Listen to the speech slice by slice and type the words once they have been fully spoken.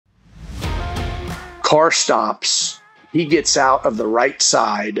car stops. He gets out of the right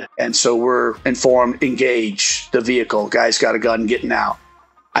side, and so we're informed, engage the vehicle. Guy's got a gun, getting out.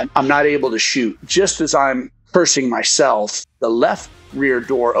 I'm not able to shoot. Just as I'm cursing myself, the left rear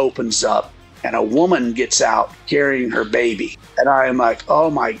door opens up, and a woman gets out carrying her baby. And I am like, oh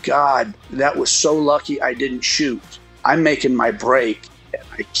my God, that was so lucky I didn't shoot. I'm making my break, and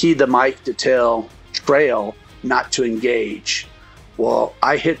I key the mic to tell trail not to engage. Well,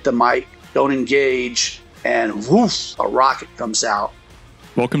 I hit the mic, don't engage, and woof, a rocket comes out.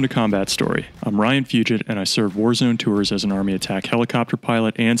 Welcome to Combat Story. I'm Ryan Fugit, and I served Warzone tours as an Army attack helicopter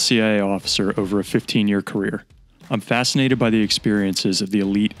pilot and CIA officer over a 15-year career. I'm fascinated by the experiences of the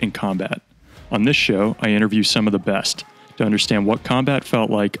elite in combat. On this show, I interview some of the best to understand what combat felt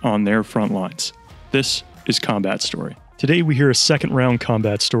like on their front lines. This is Combat Story. Today we hear a second-round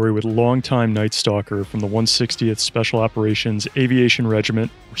combat story with longtime Night Stalker from the 160th Special Operations Aviation Regiment,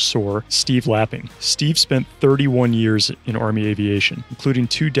 or SOAR, Steve Lapping. Steve spent 31 years in Army Aviation, including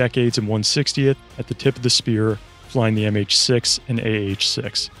 2 decades in 160th at the tip of the spear, flying the MH-6 and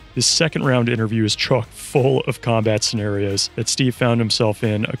AH-6. This second-round interview is chock full of combat scenarios that Steve found himself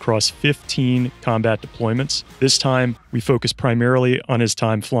in across 15 combat deployments. This time, we focus primarily on his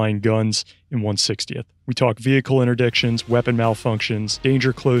time flying guns in 160th. We talk vehicle interdictions, weapon malfunctions,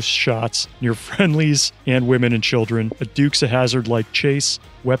 danger close shots, near friendlies and women and children, a Dukes of Hazzard-like chase,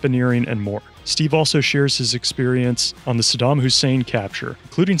 weaponeering, and more. Steve also shares his experience on the Saddam Hussein capture,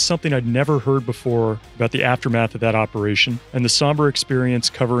 including something I'd never heard before about the aftermath of that operation, and the somber experience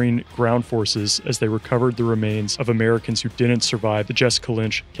covering ground forces as they recovered the remains of Americans who didn't survive the Jessica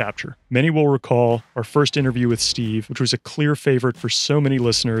Lynch capture. Many will recall our first interview with Steve, which was a clear favorite for so many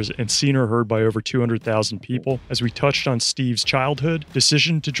listeners and seen or heard by over 200,000 people, as we touched on Steve's childhood,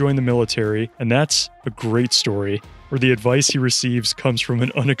 decision to join the military, and that's a great story, where the advice he receives comes from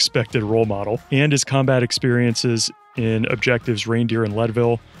an unexpected role model, and his combat experiences in objectives Reindeer and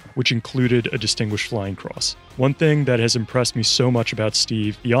Leadville, which included a Distinguished Flying Cross. One thing that has impressed me so much about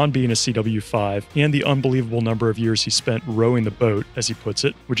Steve, beyond being a CW5, and the unbelievable number of years he spent rowing the boat, as he puts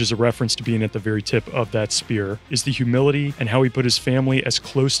it, which is a reference to being at the very tip of that spear, is the humility and how he put his family as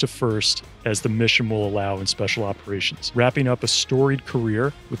close to first as the mission will allow in Special Operations, wrapping up a storied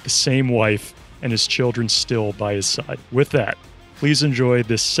career with the same wife and his children still by his side. With that, please enjoy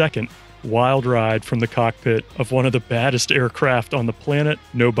this second wild ride from the cockpit of one of the baddest aircraft on the planet,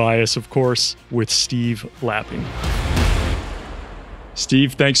 no bias of course, with Steve Lapping.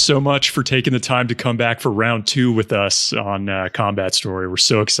 Steve, thanks so much for taking the time to come back for round 2 with us on Combat Story. We're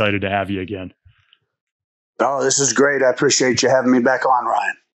so excited to have you again. Oh, this is great. I appreciate you having me back on,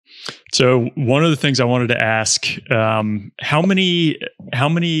 Ryan. So one of the things I wanted to ask, how many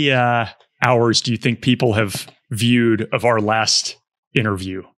hours do you think people have viewed of our last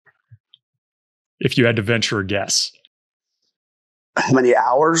interview? If you had to venture a guess. How many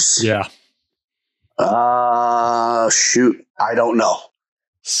hours? Yeah. Shoot. I don't know.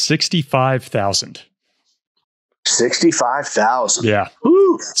 65,000. 65,000. Yeah.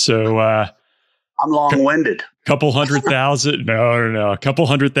 Woo. So, I'm long-winded. Couple hundred thousand. No. A couple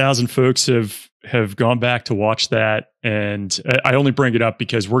 100,000 folks have gone back to watch that. And I only bring it up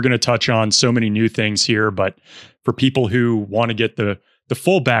because we're going to touch on so many new things here. But for people who want to get the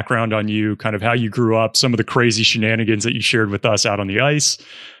full background on you, kind of how you grew up, some of the crazy shenanigans that you shared with us out on the ice,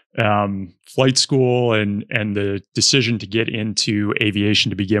 flight school, and the decision to get into aviation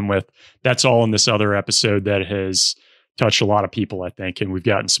to begin with, that's all in this other episode that has touched a lot of people, I think. And we've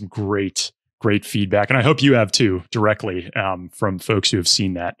gotten some great feedback. And I hope you have too, directly from folks who have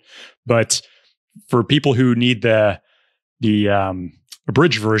seen that. But for people who need the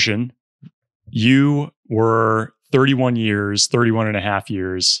abridged version, you were 31 and a half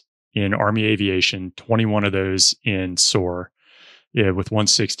years in Army Aviation, 21 of those in SOAR. Yeah, with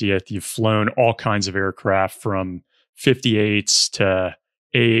 160th, you've flown all kinds of aircraft from 58s to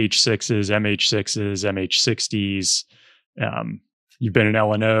AH-6s, MH-6s, MH-60s. You've been an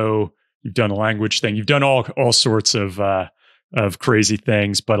LNO, you've done a language thing, you've done all sorts of crazy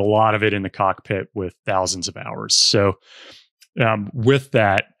things, but a lot of it in the cockpit with thousands of hours. So with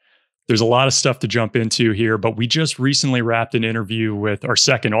that, there's a lot of stuff to jump into here, but we just recently wrapped an interview with our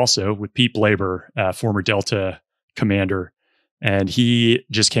second also with Pete Blaber, former Delta commander. And he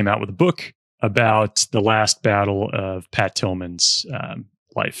just came out with a book about the last battle of Pat Tillman's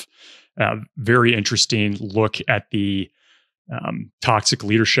life. Very interesting look at the toxic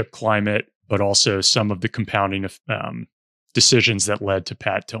leadership climate, but also some of the compounding of decisions that led to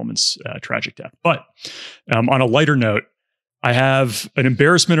Pat Tillman's tragic death. But on a lighter note, I have an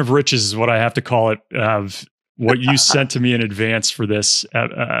embarrassment of riches is what I have to call it, of what you sent to me in advance for this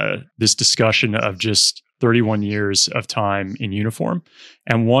this discussion of just 31 years of time in uniform.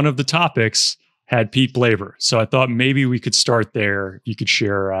 And one of the topics had Pete Blaber. So I thought maybe we could start there. You could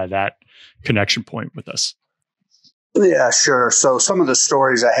share that connection point with us. Yeah, sure. So some of the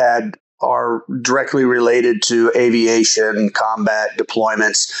stories I had are directly related to aviation, combat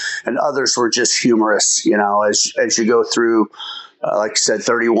deployments, and others were just humorous. As you go through, like I said,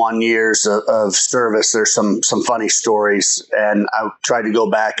 31 years of service, there's some funny stories. And I tried to go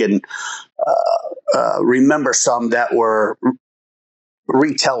back and remember some that were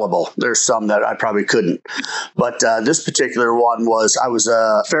retellable. There's some that I probably couldn't. But this particular one I was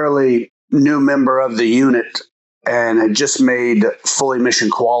a fairly new member of the unit and had just made fully mission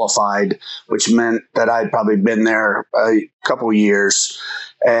qualified, which meant that I'd probably been there a couple of years.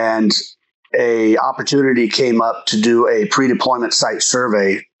 And a opportunity came up to do a pre-deployment site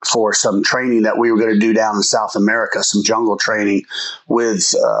survey for some training that we were going to do down in South America, some jungle training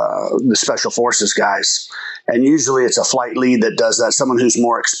with the Special Forces guys. And usually it's a flight lead that does that, someone who's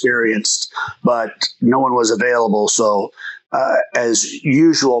more experienced, but no one was available. So as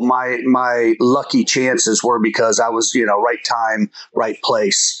usual, my lucky chances were because I was, right time, right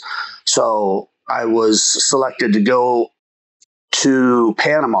place. So I was selected to go to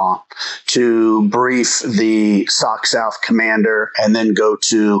Panama to brief the SOC South commander and then go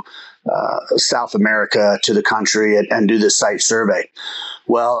to South America to the country and do this site survey.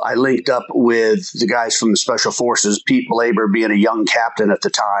 Well, I linked up with the guys from the Special Forces, Pete Blaber being a young captain at the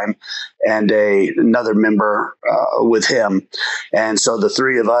time, and another member with him. And so the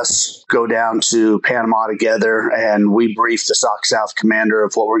three of us go down to Panama together, and we brief the SOC South commander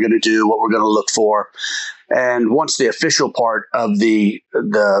of what we're going to do, what we're going to look for. And once the official part of the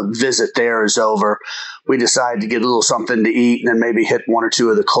visit there is over, we decide to get a little something to eat and then maybe hit one or two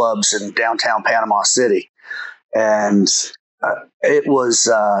of the clubs in downtown Panama City. And it was,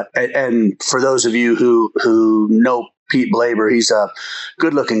 and for those of you who know Pete Blaber, he's a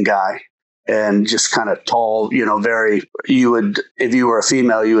good-looking guy and just kind of tall. If you were a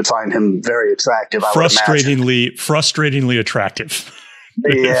female, you would find him very attractive. Frustratingly attractive.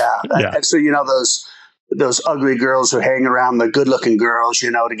 Yeah. And so those ugly girls who hang around the good-looking girls,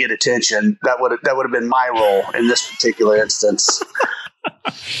 to get attention. That would have been my role in this particular instance.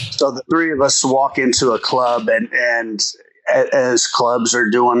 So the three of us walk into a club, and as clubs are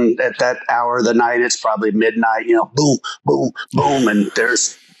doing at that hour of the night, it's probably midnight. Boom, boom, boom, and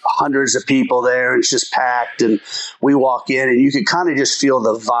there's hundreds of people there. And it's just packed, and we walk in, and you can kind of just feel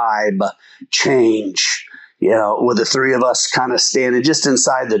the vibe change. With the three of us kind of standing just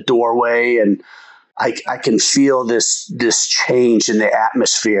inside the doorway, and I can feel this change in the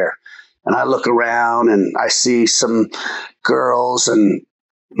atmosphere. And I look around and I see some girls and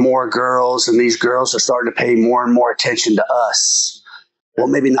more girls, and these girls are starting to pay more and more attention to us. Well,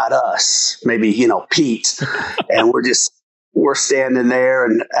 maybe not us, maybe, Pete. And we're standing there,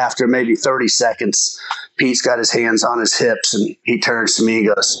 and after maybe 30 seconds, Pete's got his hands on his hips, and he turns to me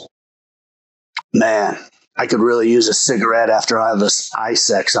and goes, "Man, I could really use a cigarette after all this eye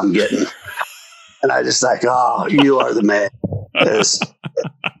sex I'm getting." And I just like, "Oh, you are the man."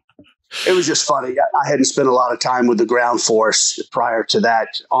 It was just funny. I hadn't spent a lot of time with the ground force prior to that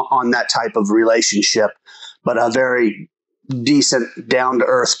on that type of relationship, but a very decent,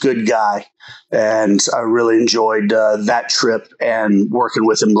 down-to-earth, good guy. And I really enjoyed that trip and working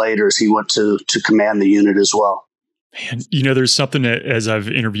with him later as he went to command the unit as well. Man, there's something that, as I've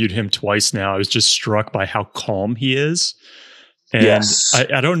interviewed him twice now, I was just struck by how calm he is. And yes.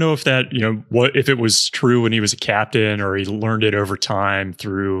 I don't know if that, if it was true when he was a captain or he learned it over time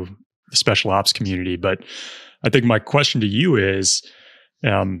through the special ops community. But I think my question to you is,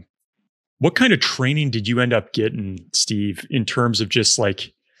 what kind of training did you end up getting, Steve, in terms of just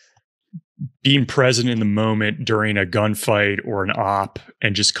like being present in the moment during a gunfight or an op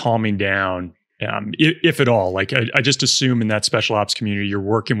and just calming down, if at all? Like I just assume in that special ops community, you're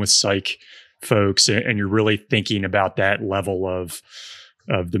working with psych folks and you're really thinking about that level of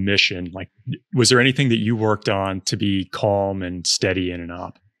the mission. Like, was there anything that you worked on to be calm and steady in an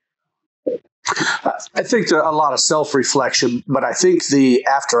op? I think there a lot of self-reflection, but I think the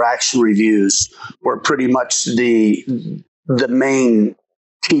after-action reviews were pretty much the main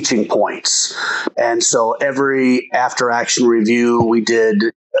teaching points. And so every after-action review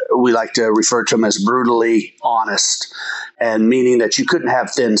we like to refer to them as brutally honest, and meaning that you couldn't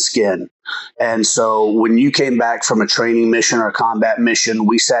have thin skin. And so when you came back from a training mission or a combat mission,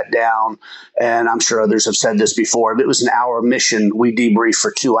 we sat down, and I'm sure others have said this before, if it was an hour mission, we debriefed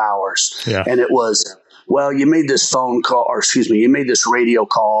for 2 hours. Yeah. And it was well, you made this phone call, or excuse me, you made this radio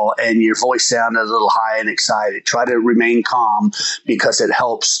call and your voice sounded a little high and excited. Try to remain calm because it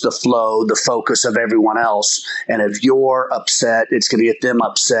helps the flow, the focus of everyone else. And if you're upset, it's going to get them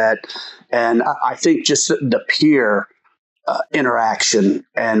upset. And I think just the peer interaction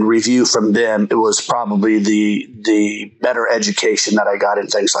and review from them, it was probably the better education that I got in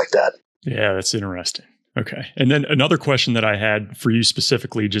things like that. Yeah, that's interesting. Okay. And then another question that I had for you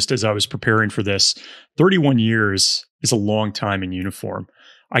specifically, just as I was preparing for this, 31 years is a long time in uniform.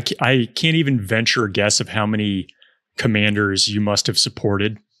 I can't even venture a guess of how many commanders you must have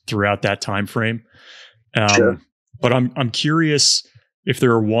supported throughout that time frame. Sure. But I'm curious if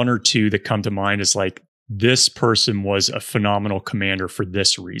there are one or two that come to mind as like, this person was a phenomenal commander for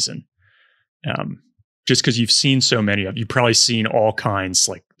this reason. Just because you've seen so many of, you've probably seen all kinds,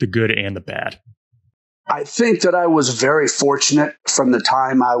 like the good and the bad. I think that I was very fortunate from the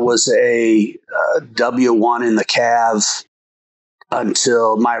time I was a W1 in the CAV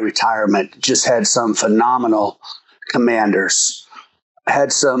until my retirement. Just had some phenomenal commanders.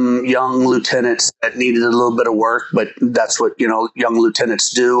 Had some young lieutenants that needed a little bit of work, but that's what, young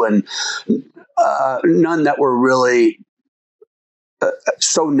lieutenants do. And none that were really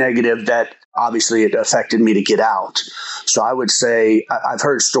so negative that obviously it affected me to get out. So I would say I've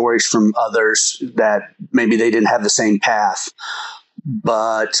heard stories from others that maybe they didn't have the same path.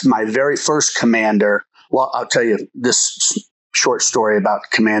 But my very first commander, well, I'll tell you this short story about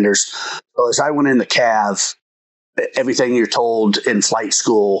commanders. So as I went in the CAV, everything you're told in flight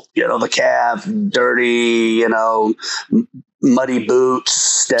school, the CAV, dirty, muddy boots,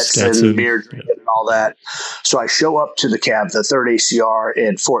 Stetson, beer drinking, and all that. So I show up to the CAV, the 3rd ACR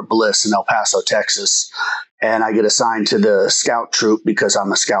in Fort Bliss in El Paso, Texas, and I get assigned to the scout troop because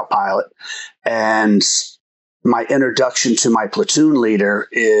I'm a scout pilot. And my introduction to my platoon leader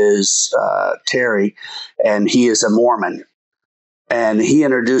is Terry, and he is a Mormon. And he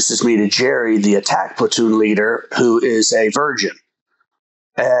introduces me to Jerry, the attack platoon leader, who is a virgin.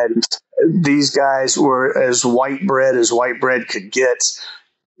 And these guys were as white bread could get.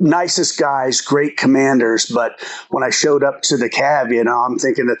 Nicest guys, great commanders. But when I showed up to the CAV, I'm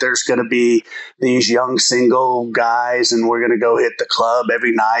thinking that there's going to be these young single guys and we're going to go hit the club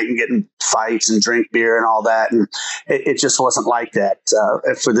every night and get in fights and drink beer and all that. And it just wasn't like that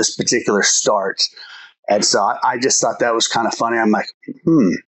for this particular start. And so I just thought that was kind of funny. I'm like,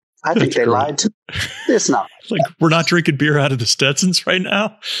 I think they lied to me. It's not like we're not drinking beer out of the Stetsons right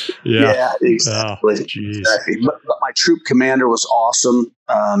now. Yeah, exactly. Oh, exactly. But my troop commander was awesome.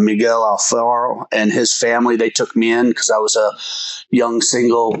 Miguel Alfaro and his family, they took me in because I was a young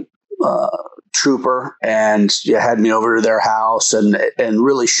single trooper, and had me over to their house and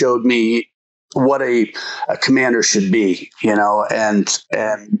really showed me what a commander should be, and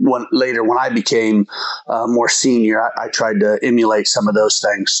when I became more senior, I tried to emulate some of those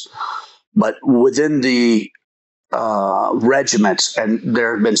things. But within the regiment, and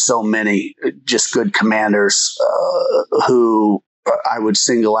there have been so many just good commanders who I would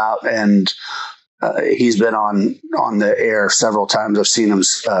single out, and he's been on the air several times. I've seen him,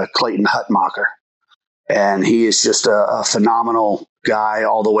 Clayton Hutmacher. And he is just a phenomenal guy,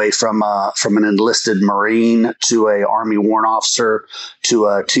 all the way from an enlisted Marine to a Army warrant officer to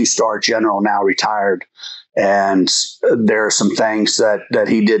a 2-star general, now retired. And there are some things that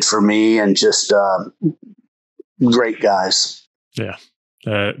he did for me, and just great guys. Yeah,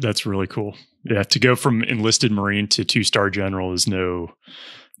 that's really cool. Yeah, to go from enlisted Marine to 2-star general is no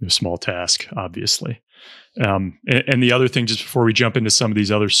small task, obviously. And the other thing, just before we jump into some of these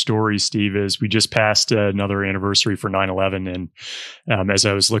other stories, Steve, is we just passed another anniversary for 9/11. And as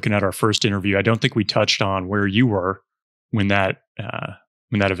I was looking at our first interview, I don't think we touched on where you were when that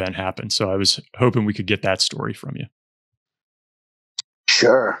event happened. So I was hoping we could get that story from you.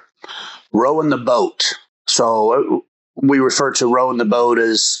 Sure. Rowing the boat. So we refer to rowing the boat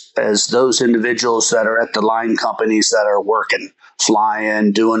as those individuals that are at the line companies that are working,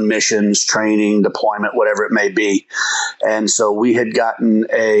 flying, doing missions, training, deployment, whatever it may be. And so we had gotten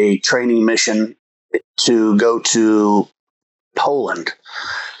a training mission to go to Poland.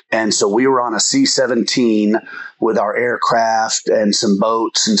 And so we were on a C-17 with our aircraft and some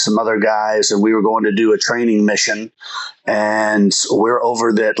boats and some other guys, and we were going to do a training mission. And we're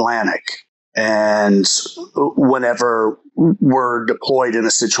over the Atlantic. And whenever we're deployed in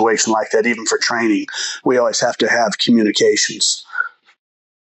a situation like that, even for training, we always have to have communications.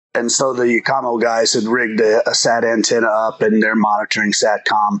 And so the commo guys had rigged a sat antenna up, and they're monitoring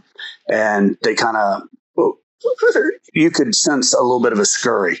SATCOM, and they kind of, you could sense a little bit of a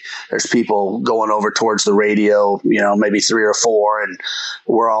scurry. There's people going over towards the radio, maybe 3 or 4, and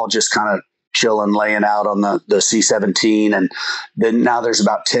we're all just kind of chilling, laying out on the C-17. And then now there's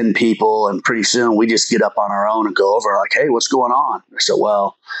about 10 people. And pretty soon we just get up on our own and go over like, hey, what's going on? So,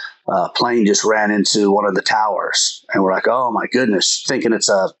 well, plane just ran into one of the towers. And we're like, oh, my goodness, thinking it's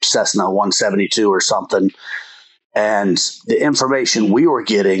a Cessna 172 or something. And the information we were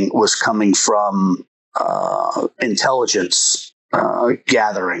getting was coming from intelligence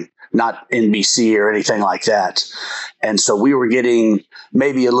gathering, not NBC or anything like that. And so we were getting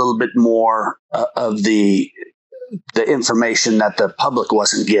maybe a little bit more of the information that the public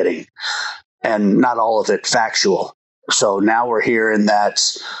wasn't getting, and not all of it factual. So now we're hearing that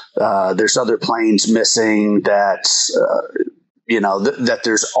there's other planes missing, that that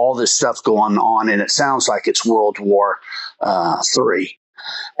there's all this stuff going on, and it sounds like it's World War III.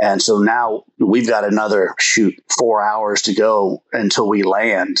 And so now we've got another 4 hours to go until we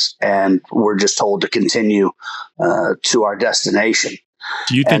land, and we're just told to continue to our destination.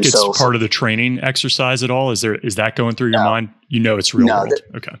 Do you think it's part of the training exercise at all? Is that going through your mind? It's real world.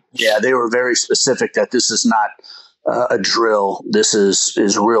 Okay. Yeah, they were very specific that this is not a drill. This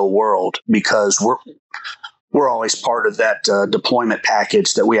is real world, because we're always part of that deployment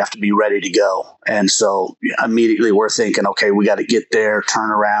package that we have to be ready to go. And so immediately we're thinking, okay, we got to get there, turn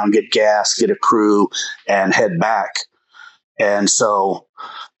around, get gas, get a crew, and head back. And so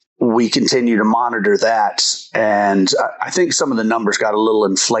we continue to monitor that. And I think some of the numbers got a little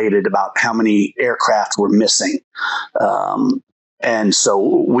inflated about how many aircraft were missing. And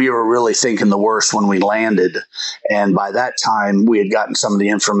so we were really thinking the worst when we landed. And by that time, we had gotten some of the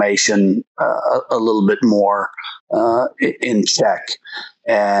information a little bit more in check.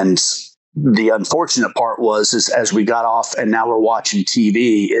 And the unfortunate part is as we got off and now we're watching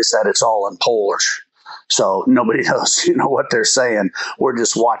TV, is that it's all in Polish. So nobody knows, what they're saying. We're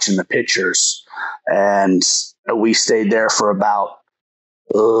just watching the pictures. And we stayed there for about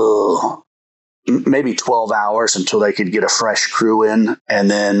maybe 12 hours until they could get a fresh crew in,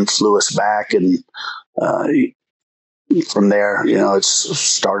 and then flew us back. And from there, it's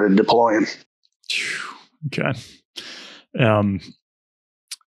started deploying. Okay.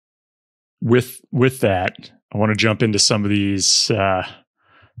 With that, I want to jump into some of these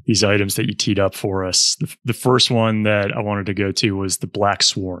items that you teed up for us. The first one that I wanted to go to was the Black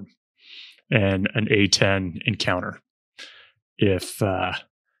Swarm and an A-10 encounter. If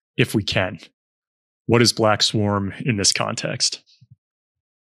we can. What is Black Swarm in this context?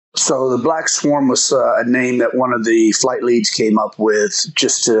 So the Black Swarm was a name that one of the flight leads came up with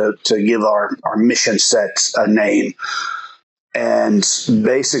just to give our mission set a name. And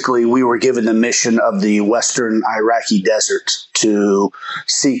basically, we were given the mission of the Western Iraqi desert to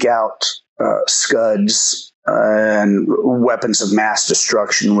seek out Scuds and weapons of mass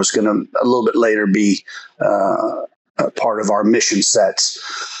destruction. Was going to a little bit later be a part of our mission sets.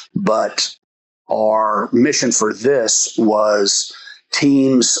 But our mission for this was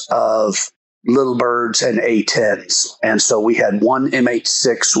teams of Little Birds and A-10s. And so we had one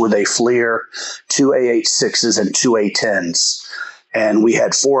M86 with a FLIR, two A-86s, and two A-10s. And we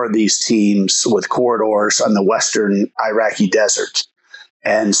had 4 of these teams with corridors on the Western Iraqi desert.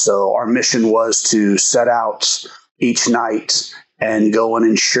 And so our mission was to set out each night and go and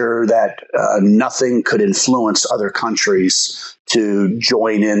ensure that nothing could influence other countries to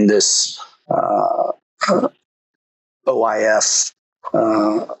join in this OIF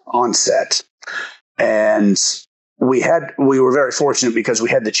onset. And we were very fortunate because we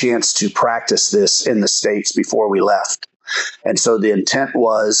had the chance to practice this in the States before we left. And so the intent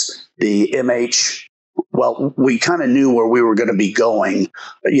was the MH, well, we kind of knew where we were going to be going.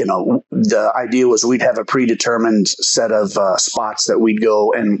 The idea was we'd have a predetermined set of spots that we'd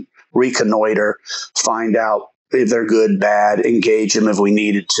go and reconnoiter, find out if they're good, bad, engage them if we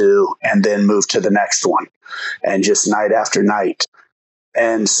needed to, and then move to the next one, and just night after night.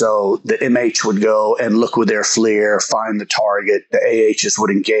 And so the MH would go and look with their FLIR, find the target, the AHs would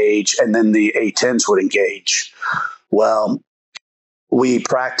engage, and then the A-10s would engage. Well, we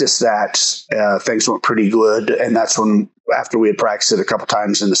practiced that. Things went pretty good. And that's when, after we had practiced it a couple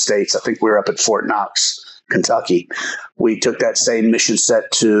times in the States, I think we were up at Fort Knox, Kentucky. We took that same mission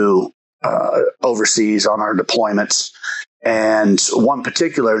set to overseas on our deployments. And one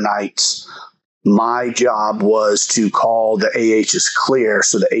particular night, my job was to call the AHs clear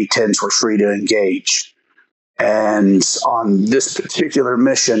so the A-10s were free to engage. And on this particular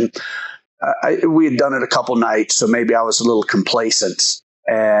mission, we had done it a couple nights, so maybe I was a little complacent.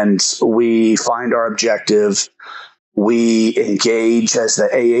 And we find our objective. We engage as the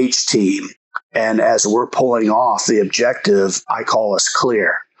AH team. And as we're pulling off the objective, I call us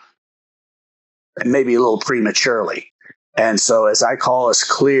clear. And maybe a little prematurely. And so as I call us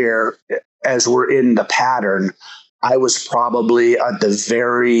clear, as we're in the pattern, I was probably at the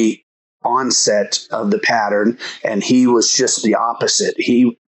very onset of the pattern, and he was just the opposite.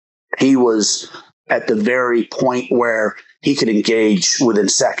 He was at the very point where he could engage within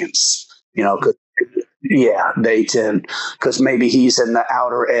seconds. Yeah, they tend, because maybe he's in the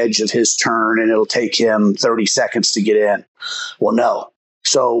outer edge of his turn and it'll take him 30 seconds to get in. Well, no.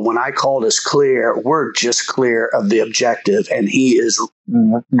 So when I called us clear, we're just clear of the objective and he is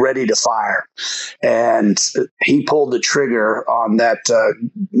ready to fire. And he pulled the trigger on that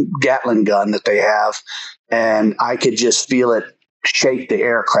Gatling gun that they have, and I could just feel it shake the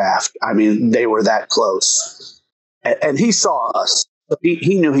aircraft. I mean, they were that close. And he saw us.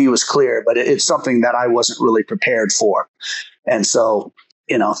 He knew he was clear, but it's something that I wasn't really prepared for. And so,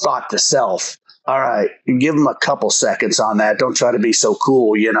 thought to self, all right, give them a couple seconds on that. Don't try to be so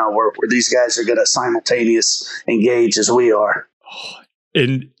cool, where these guys are going to simultaneous engage as we are.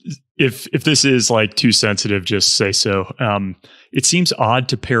 And if this is like too sensitive, just say so. It seems odd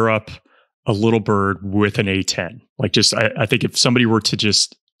to pair up a little bird with an A-10. Like I think if somebody were to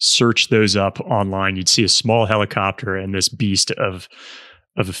just search those up online, you'd see a small helicopter and this beast of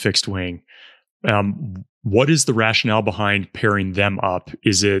a fixed wing. What is the rationale behind pairing them up?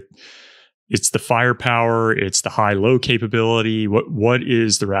 It's the firepower, it's the high-low capability. What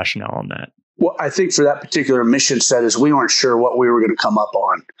is the rationale on that? Well, I think for that particular mission set is we weren't sure what we were going to come up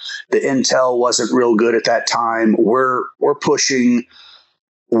on. The intel wasn't real good at that time. We're pushing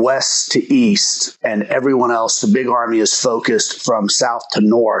west to east, and everyone else, the big army, is focused from south to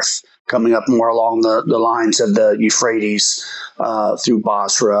north, coming up more along the lines of the Euphrates through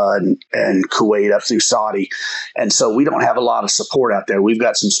Basra and Kuwait up through Saudi. And so we don't have a lot of support out there. We've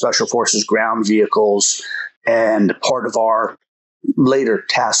got some Special Forces ground vehicles and part of our later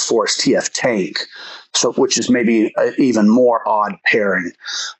task force TF tank, so which is maybe an even more odd pairing.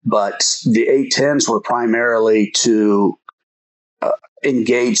 But the A-10s were primarily to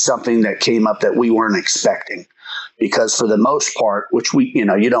engage something that came up that we weren't expecting, because for the most part, which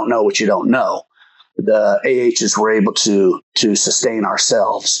you don't know what you don't know, the AHs were able to sustain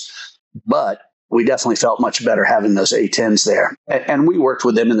ourselves, but we definitely felt much better having those A-10s there. And we worked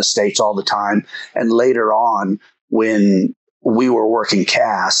with them in the States all the time. And later on, when we were working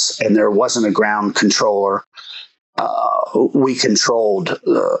CAS and there wasn't a ground controller, we controlled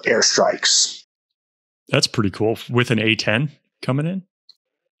airstrikes. That's pretty cool. With an A-10 coming in?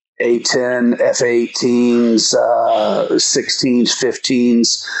 A-10, F-18s, 16s,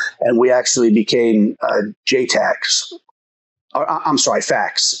 15s, and we actually became JTACs. I'm sorry,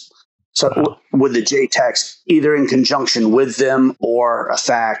 FACs. So with the JTACs, either in conjunction with them or a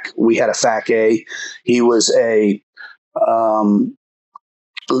FAC. We had a FAC-A. He was a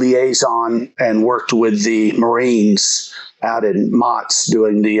liaison and worked with the Marines out in Mott's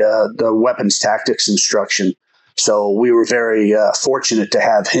doing the weapons tactics instruction. So we were very fortunate to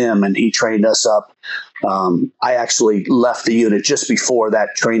have him, and he trained us up. I actually left the unit just before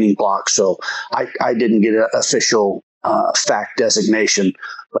that training block, so I didn't get an official FAC designation,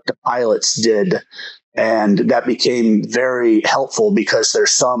 but the pilots did. And that became very helpful because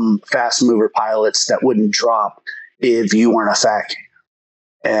there's some fast mover pilots that wouldn't drop if you weren't a FAC.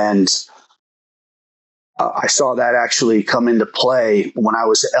 And I saw that actually come into play when I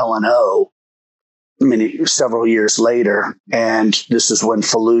was at LNO several years later. And this is when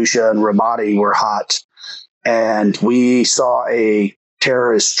Fallujah and Ramadi were hot. And we saw a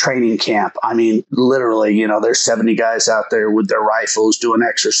terrorist training camp. I mean, literally, there's 70 guys out there with their rifles doing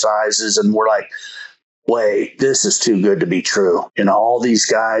exercises. And we're like, wait, this is too good to be true. All these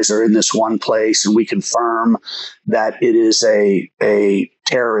guys are in this one place, and we confirm that it is a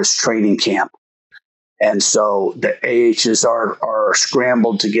terrorist training camp. And so the AHs are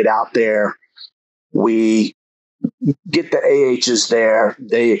scrambled to get out there. We get the AHs there.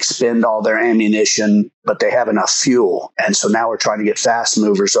 They expend all their ammunition, but they have enough fuel. And so now we're trying to get fast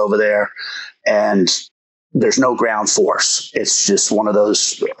movers over there, and there's no ground force. It's just one of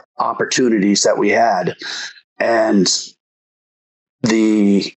those opportunities that we had. And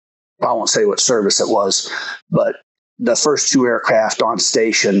I won't say what service it was, but the first two aircraft on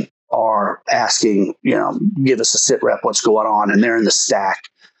station are asking, give us a sit rep, what's going on? And they're in the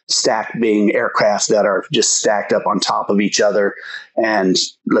stack being aircraft that are just stacked up on top of each other. And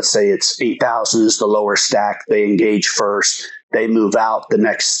let's say it's 8,000 is the lower stack. They engage first. They move out. The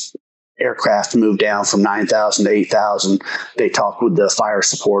next aircraft move down from 9,000 to 8,000. They talk with the fire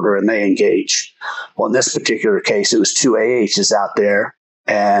supporter and they engage. Well, in this particular case, it was two AHs out there,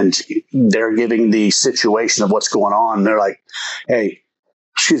 and they're giving the situation of what's going on. They're like, hey,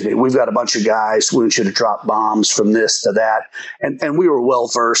 excuse me, we've got a bunch of guys. We should have dropped bombs from this to that. And we were well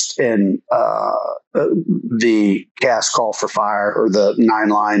versed in the gas call for fire, or the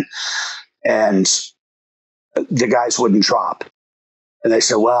 9-line. And the guys wouldn't drop. And they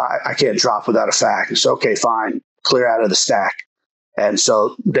said, well, I can't drop without a fact. It's okay, fine, clear out of the stack. And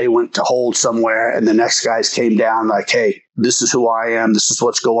so they went to hold somewhere, and the next guys came down like, hey, this is who I am. This is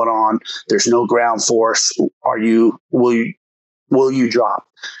what's going on. There's no ground force. Will you drop?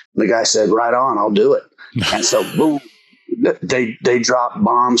 And the guy said, right on, I'll do it. And so boom, they dropped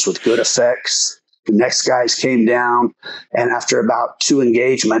bombs with good effects. The next guys came down, and after about 2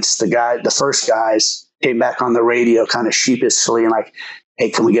 engagements, the first guys came back on the radio kind of sheepishly and like, hey,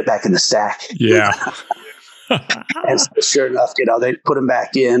 can we get back in the stack? Yeah. And so sure enough, they put them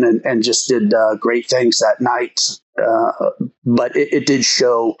back in and just did great things that night. But it did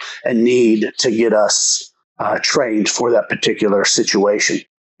show a need to get us trained for that particular situation.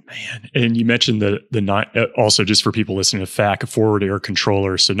 Man, and you mentioned also, just for people listening to FAC, a forward air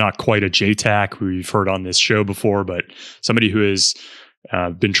controller, so not quite a JTAC who you've heard on this show before, but somebody who has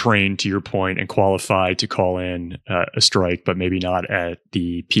been trained, to your point, and qualified to call in a strike, but maybe not at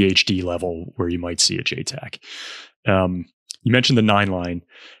the PhD level where you might see a JTAC. You mentioned the 9-line,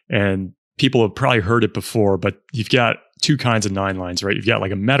 and people have probably heard it before, but you've got 2 kinds of 9-lines, right? You've got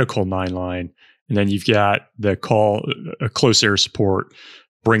like a medical 9-line, and then you've got a close air support,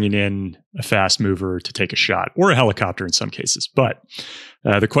 bringing in a fast mover to take a shot, or a helicopter in some cases. But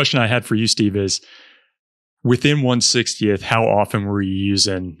the question I had for you, Steve, is within 1/60th, how often were you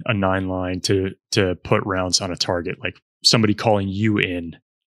using a 9-line to put rounds on a target? Like somebody calling you in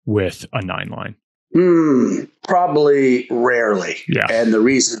with a 9-line? Probably rarely. Yeah. And the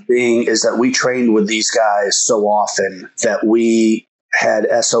reason being is that we trained with these guys so often that we had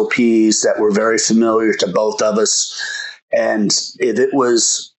SOPs that were very familiar to both of us. And if it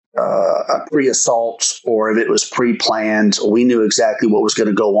was a pre-assault or if it was pre-planned, we knew exactly what was going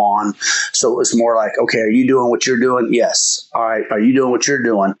to go on. So it was more like, okay, are you doing what you're doing? Yes. All right. Are you doing what you're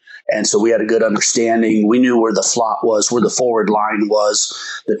doing? And so we had a good understanding. We knew where the flot was, where the forward line was,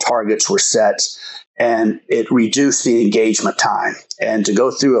 the targets were set, and it reduced the engagement time. And to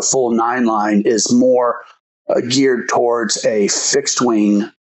go through a full 9-line is more geared towards a fixed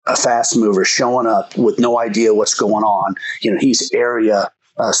wing, a fast mover showing up with no idea what's going on. He's area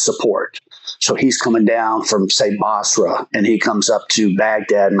support. So he's coming down from, say, Basra, and he comes up to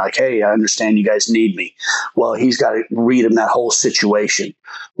Baghdad and like, hey, I understand you guys need me. Well, he's got to read him that whole situation.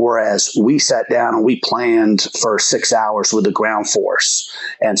 Whereas we sat down and we planned for 6 hours with the ground force.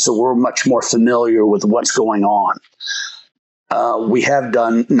 And so we're much more familiar with what's going on. We have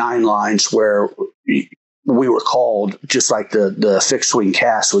done 9-lines where we were called just like the fixed wing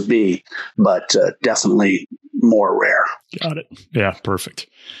cast would be, but definitely more rare. Got it. Yeah, perfect.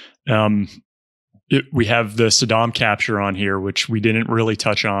 We have the Saddam capture on here, which we didn't really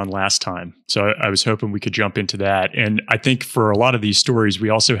touch on last time. So I was hoping we could jump into that. And I think for a lot of these stories, we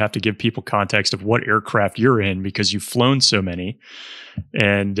also have to give people context of what aircraft you're in, because you've flown so many.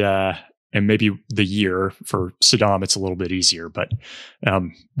 And maybe the year for Saddam, it's a little bit easier. But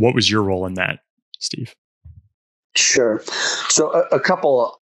what was your role in that, Steve? Sure. So a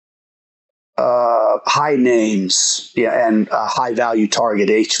couple high names, and a high value target,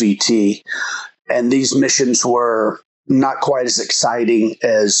 HVT. And these missions were not quite as exciting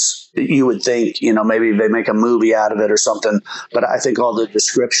as you would think. Maybe they make a movie out of it or something, but I think all the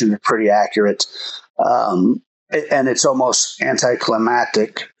descriptions are pretty accurate. And it's almost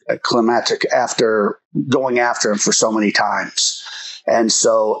anticlimactic after going after him for so many times. And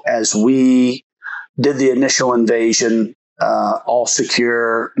so as we did the initial invasion, all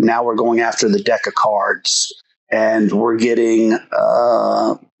secure, now we're going after the deck of cards, and we're getting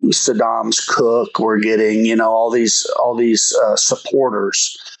Saddam's cook. We're getting, all these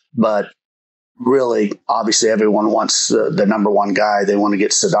supporters, but really, obviously, everyone wants the number one guy. They want to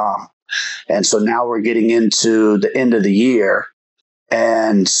get Saddam. And so now we're getting into the end of the year,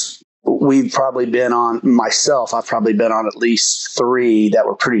 and I've probably been on at least 3 that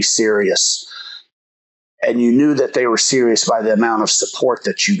were pretty serious. And you knew that they were serious by the amount of support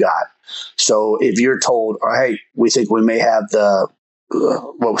that you got. So if you're told, hey, we think we may have the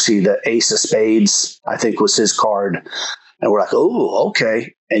Ace of Spades, I think was his card. And we're like, oh,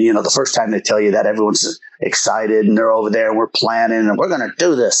 okay. And, the first time they tell you that, everyone's excited and they're over there and we're planning and we're going to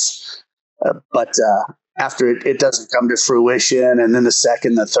do this. But after it doesn't come to fruition, and then the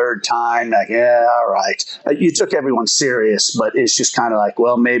second, the third time, like, yeah, all right. You took everyone serious, but it's just kind of like,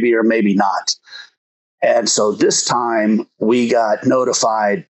 well, maybe or maybe not. And so this time we got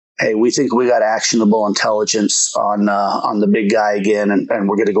notified, hey, we think we got actionable intelligence on the big guy again, and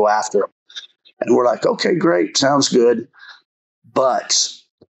we're going to go after him. And we're like, okay, great, sounds good. But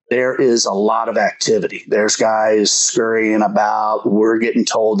there is a lot of activity. There's guys scurrying about. We're getting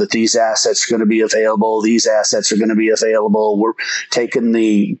told that these assets are going to be available. These assets are going to be available. We're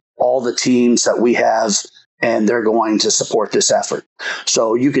taking all the teams that we have, and they're going to support this effort.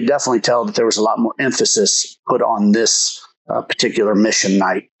 So you could definitely tell that there was a lot more emphasis put on this particular mission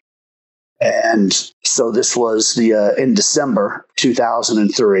night. And so this was in December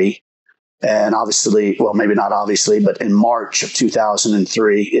 2003. And obviously, well, maybe not obviously, but in March of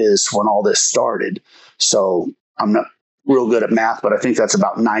 2003 is when all this started. So I'm not real good at math, but I think that's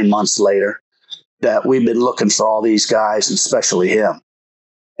about 9 months later that we've been looking for all these guys, and especially him.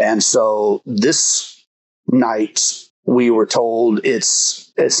 And so this night, we were told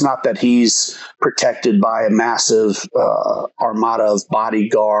it's not that he's protected by a massive armada of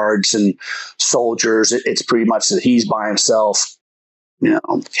bodyguards and soldiers. It's pretty much that he's by himself,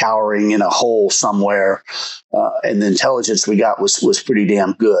 cowering in a hole somewhere. And the intelligence we got was pretty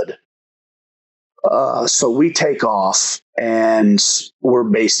damn good. So we take off, and we're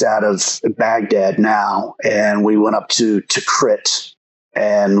based out of Baghdad now. And we went up to Tikrit,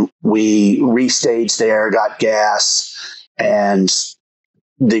 and we restaged there, got gas, and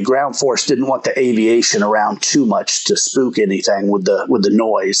the ground force didn't want the aviation around too much to spook anything with the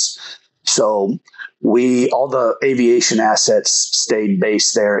noise. So all the aviation assets stayed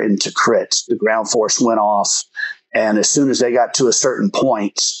based there in Tikrit. The ground force went off, and as soon as they got to a certain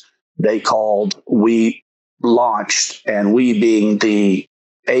point, they called, we launched, and we being the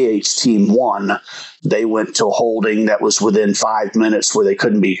Team 1, they went to a holding that was within 5 minutes where they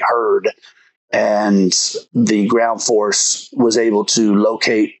couldn't be heard. And the ground force was able to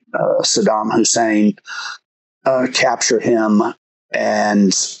locate Saddam Hussein, capture him,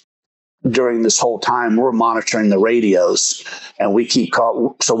 and during this whole time, we're monitoring the radios, and we keep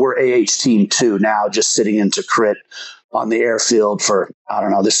so we're Team 2 now, just sitting in Tikrit on the airfield for, I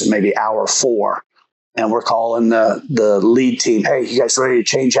don't know, this is maybe hour 4. And we're calling the lead team, hey, you guys ready to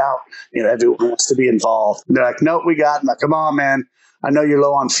change out? Everyone wants to be involved. And they're like, nope, we got it. I'm like, come on, man. I know you're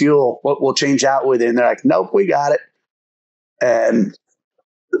low on fuel. We'll change out with it. And they're like, nope, we got it. And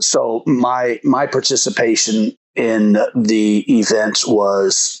so my participation in the event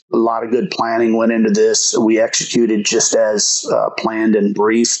was a lot of good planning went into this. We executed just as planned and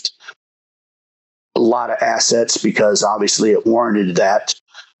briefed. A lot of assets, because obviously it warranted that.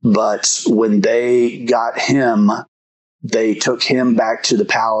 But when they got him, they took him back to the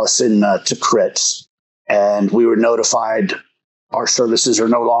palace in Tikrit, and we were notified our services are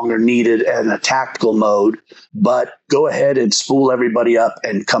no longer needed in a tactical mode, but go ahead and spool everybody up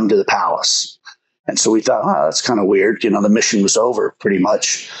and come to the palace. And so we thought, that's kind of weird. The mission was over pretty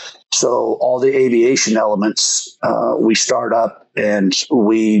much. So all the aviation elements, we start up and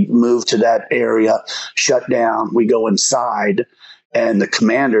we move to that area, shut down, we go inside. And the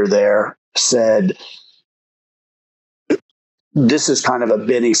commander there said, this is kind of a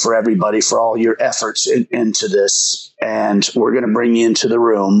Benny for everybody for all your efforts into this. And we're going to bring you into the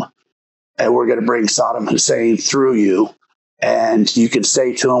room, and we're going to bring Saddam Hussein through you. And you can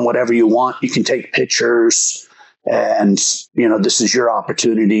say to him whatever you want. You can take pictures. And, this is your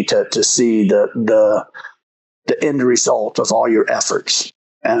opportunity to see the end result of all your efforts.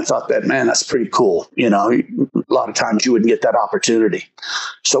 And I thought that, man, that's pretty cool. A lot of times you wouldn't get that opportunity.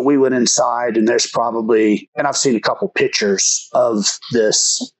 So we went inside, and there's probably, and I've seen a couple pictures of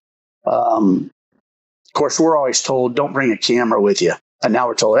this. Of course, we're always told, don't bring a camera with you. And now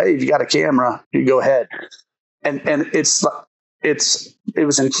we're told, hey, if you got a camera, you go ahead. And it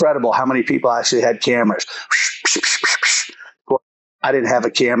was incredible how many people actually had cameras. I didn't have a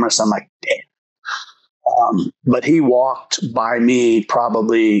camera, so I'm like, damn. But he walked by me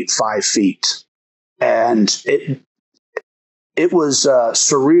probably 5 feet, and it was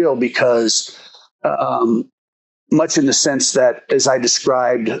surreal because much in the sense that, as I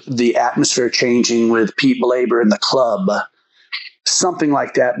described, the atmosphere changing with Pete Blaber in the club, something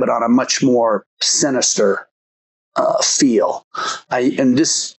like that, but on a much more sinister feel.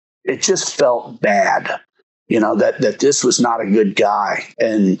 It just felt bad. That this was not a good guy.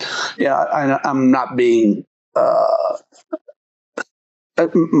 And, I'm not being,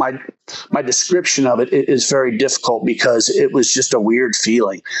 my description of it is very difficult because it was just a weird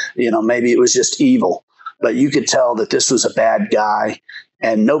feeling. Maybe it was just evil, but you could tell that this was a bad guy,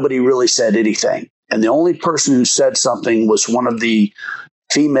 and nobody really said anything. And the only person who said something was one of the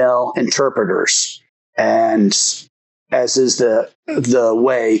female interpreters. And as is the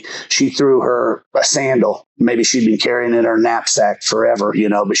way, she threw her a sandal. Maybe she'd been carrying it in her knapsack forever,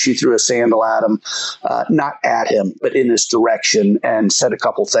 but she threw a sandal at him, not at him, but in his direction, and said a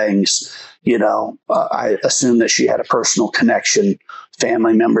couple things. I assume that she had a personal connection,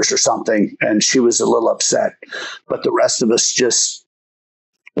 family members or something, and she was a little upset. But the rest of us just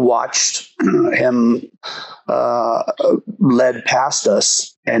watched him led past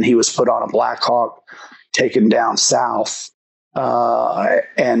us, and he was put on a Black Hawk, taken down south.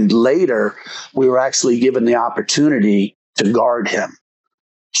 And later, we were actually given the opportunity to guard him.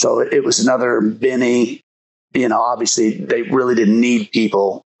 So it was another Benny. Obviously, they really didn't need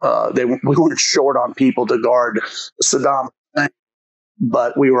people. We weren't short on people to guard Saddam Hussein,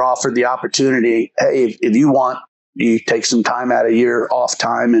 but we were offered the opportunity. Hey, if you want, you take some time out of your off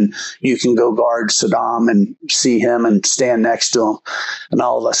time and you can go guard Saddam and see him and stand next to him. And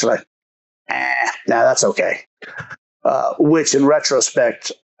all of us are like, that's okay. Which in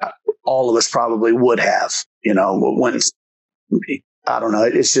retrospect, all of us probably would have, when, I don't know.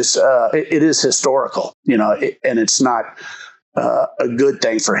 It's just, it is historical, and it's not a good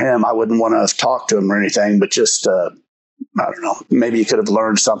thing for him. I wouldn't want to have talked to him or anything, but just, I don't know, maybe you could have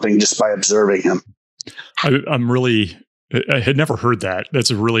learned something just by observing him. I had never heard that.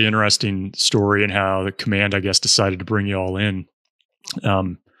 That's a really interesting story, and how the command, I guess, decided to bring you all in.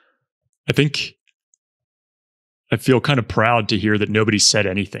 I feel kind of proud to hear that nobody said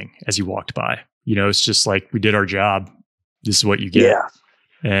anything as you walked by. It's just like, we did our job. This is what you get. Yeah.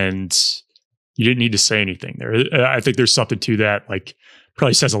 And you didn't need to say anything there. I think there's something to that. Like,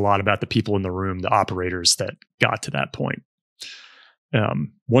 probably says a lot about the people in the room, the operators that got to that point.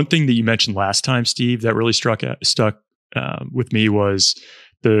 One thing that you mentioned last time, Steve, that really stuck with me was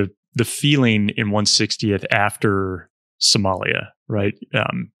the feeling in 160th after Somalia, right?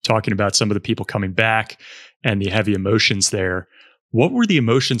 Talking about some of the people coming back and the heavy emotions there. What were the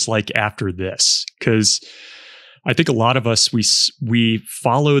emotions like after this? Because I think a lot of us, we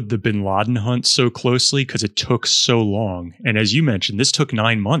followed the bin Laden hunt so closely because it took so long. And as you mentioned, this took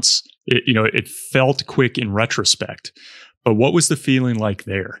 9 months. It felt quick in retrospect. But what was the feeling like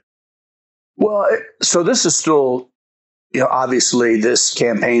there? Well, so this is still, obviously this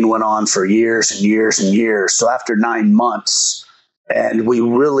campaign went on for years and years and years. So after 9 months, and we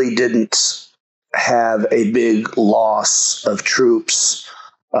really didn't have a big loss of troops.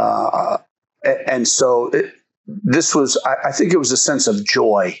 And so this was, I think it was a sense of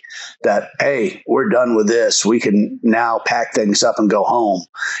joy that, hey, we're done with this. We can now pack things up and go home,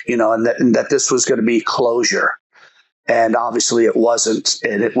 and that this was going to be closure. And obviously it wasn't,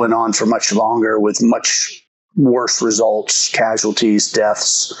 and it went on for much longer with much worse results, casualties,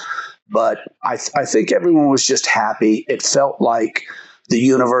 deaths. But I think everyone was just happy. It felt like the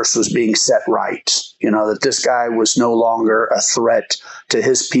universe was being set right, that this guy was no longer a threat to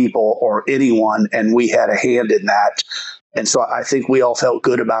his people or anyone, and we had a hand in that. And so I think we all felt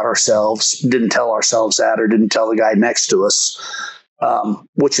good about ourselves, didn't tell ourselves that, or didn't tell the guy next to us,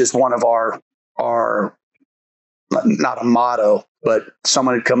 which is one of our not a motto, but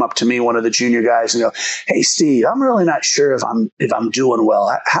someone had come up to me, one of the junior guys, and go, "Hey, Steve, I'm really not sure if I'm doing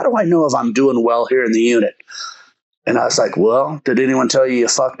well. How do I know if I'm doing well here in the unit?" And I was like, "Well, did anyone tell you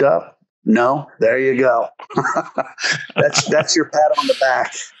fucked up? No, there you go." That's your pat on the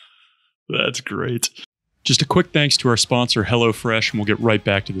back. That's great. Just a quick thanks to our sponsor, HelloFresh, and we'll get right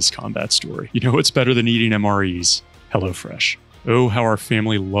back to this combat story. You know what's better than eating MREs? HelloFresh. Oh, how our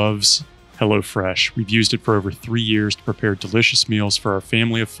family loves HelloFresh. We've used it for over 3 years to prepare delicious meals for our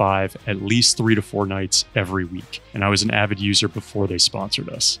family of 5 at least 3 to 4 nights every week. And I was an avid user before they sponsored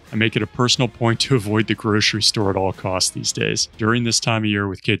us. I make it a personal point to avoid the grocery store at all costs these days. During this time of year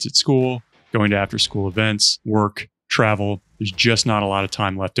with kids at school, going to after school events, work, travel, there's just not a lot of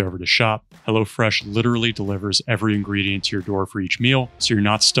time left over to shop. HelloFresh literally delivers every ingredient to your door for each meal, so you're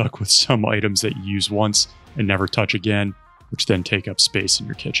not stuck with some items that you use once and never touch again, which then take up space in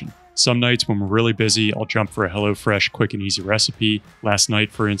your kitchen. Some nights when we're really busy, I'll jump for a HelloFresh quick and easy recipe. Last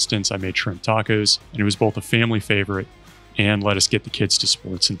night, for instance, I made shrimp tacos, and it was both a family favorite and let us get the kids to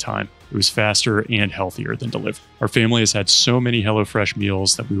sports in time. It was faster and healthier than delivery. Our family has had so many HelloFresh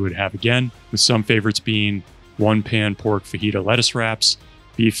meals that we would have again, with some favorites being one-pan pork fajita lettuce wraps,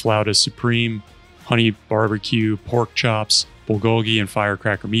 beef flautas supreme, honey barbecue pork chops, bulgogi and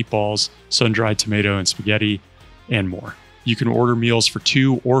firecracker meatballs, sun-dried tomato and spaghetti, and more. You can order meals for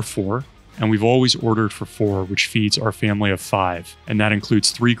 2 or 4, and we've always ordered for 4, which feeds our family of 5, and that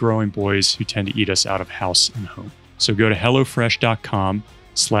includes 3 growing boys who tend to eat us out of house and home. So go to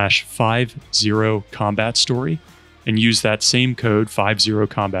HelloFresh.com/50combatstory and use that same code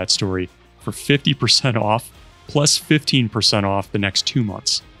 50combatstory for 50% off plus 15% off the next 2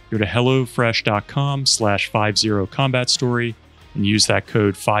 months. Go to hellofresh.com/50combatstory and use that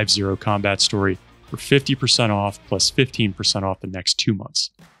code 50combatstory for 50% off plus 15% off the next 2 months.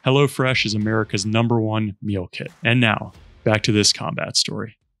 HelloFresh is America's #1 meal kit. And now, back to this combat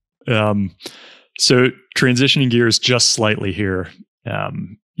story. So transitioning gears just slightly here,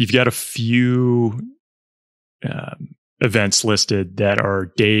 you've got a few events listed that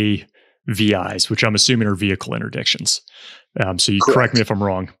are day VIs, which I'm assuming are vehicle interdictions. So you correct me if I'm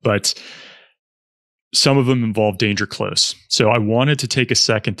wrong, but some of them involve danger close. So I wanted to take a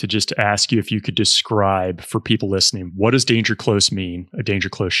second to just ask you if you could describe for people listening, what does danger close mean, a danger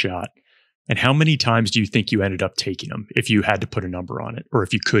close shot? And how many times do you think you ended up taking them if you had to put a number on it, or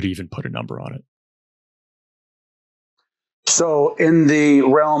if you could even put a number on it? So in the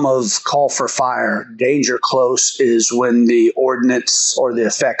realm of call for fire, danger close is when the ordnance or the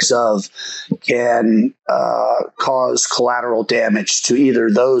effects of can cause collateral damage to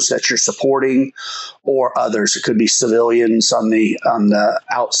either those that you're supporting or others. It could be civilians on the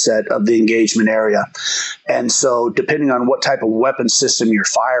outset of the engagement area. And so depending on what type of weapon system you're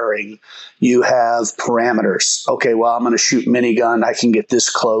firing, you have parameters. Okay, well, I'm going to shoot minigun. I can get this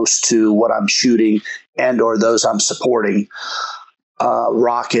close to what I'm shooting and or those I'm supporting,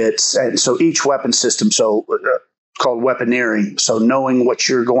 rockets. And so each weapon system, called weaponeering. So knowing what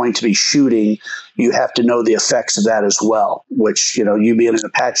you're going to be shooting, you have to know the effects of that as well, which, you being an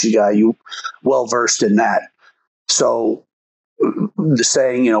Apache guy, you well versed in that. So the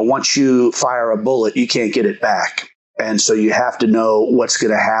saying, once you fire a bullet, you can't get it back. And so you have to know what's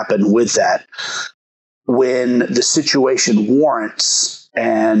going to happen with that. When the situation warrants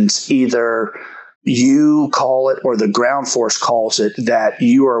and either you call it or the ground force calls it that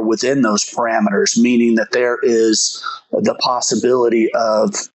you are within those parameters, meaning that there is the possibility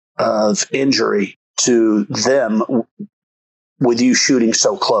of injury to them with you shooting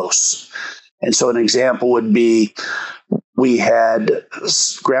so close. And so an example would be we had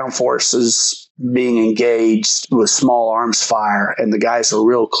ground forces being engaged with small arms fire, and the guys were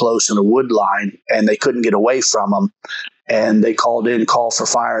real close in a wood line, and they couldn't get away from them. And they called in call for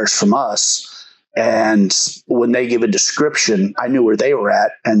fires from us. And when they give a description, I knew where they were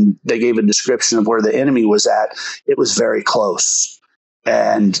at, and they gave a description of where the enemy was at. It was very close.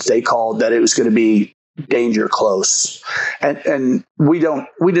 And they called that it was going to be danger close. And we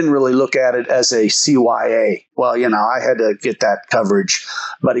didn't really look at it as a CYA. Well, I had to get that coverage.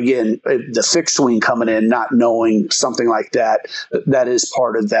 But again, the fixed wing coming in, not knowing something like that, that is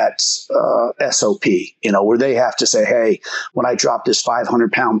part of that SOP, where they have to say, hey, when I drop this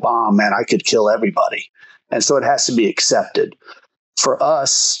 500-pound bomb, man, I could kill everybody. And so it has to be accepted. For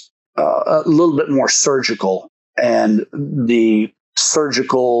us, a little bit more surgical, and the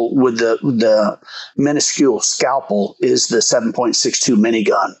surgical with the minuscule scalpel is the 7.62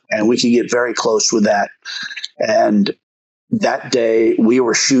 minigun, and we can get very close with that. And that day we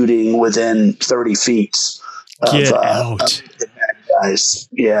were shooting within 30 feet of the bad guys.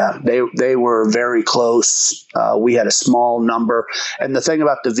 Yeah, they were very close. We had a small number, and the thing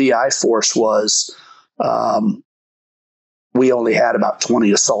about the VI force was we only had about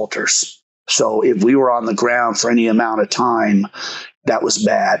 20 assaulters. So if we were on the ground for any amount of time, that was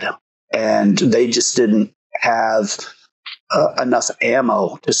bad. And they just didn't have enough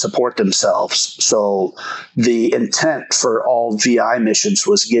ammo to support themselves. So the intent for all VI missions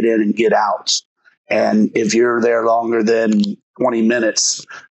was get in and get out. And if you're there longer than 20 minutes,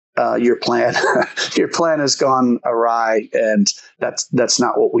 your plan has gone awry, and that's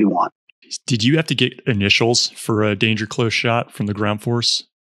not what we want. Did you have to get initials for a danger close shot from the ground force?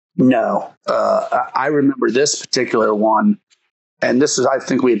 No. I remember this particular one, and this is, I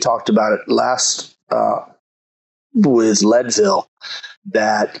think we had talked about it last with Leadville,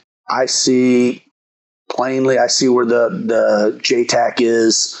 that I see plainly, I see where the JTAC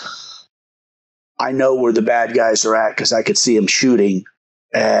is. I know where the bad guys are at because I could see them shooting.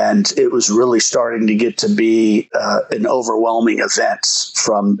 And it was really starting to get to be an overwhelming event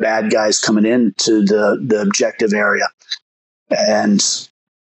from bad guys coming into the objective area. And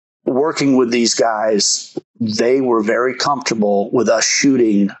working with these guys, they were very comfortable with us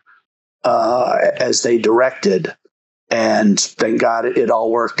shooting as they directed. And thank God it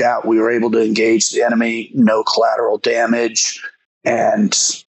all worked out. We were able to engage the enemy, no collateral damage. And,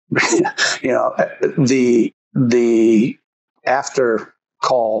 the after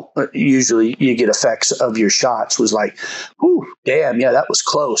call, usually you get effects of your shots, was like, whew, damn, yeah, that was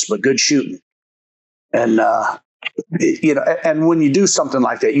close, but good shooting. And, and when you do something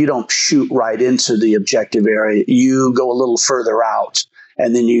like that, you don't shoot right into the objective area. You go a little further out,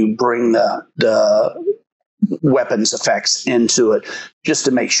 and then you bring the weapons effects into it just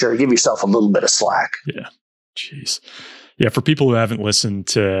to make sure, give yourself a little bit of slack. Yeah. Jeez. Yeah. For people who haven't listened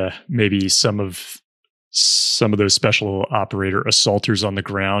to maybe some of those special operator assaulters on the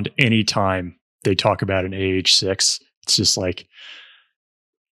ground, anytime they talk about an AH-6, it's just like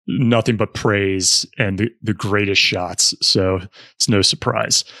nothing but praise and the greatest shots. So it's no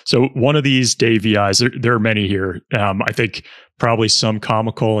surprise. So one of these day VIs, there are many here. I think probably some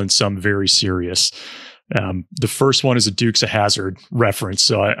comical and some very serious. The first one is a Dukes of Hazzard reference,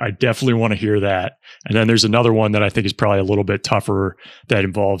 so I definitely want to hear that. And then there's another one that I think is probably a little bit tougher that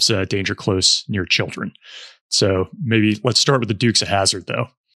involves danger close near children. So maybe let's start with the Dukes of Hazzard, though.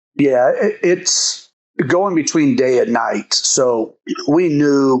 Yeah, it's going between day and night. So we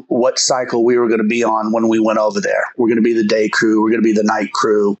knew what cycle we were going to be on when we went over there. We're going to be the day crew. We're going to be the night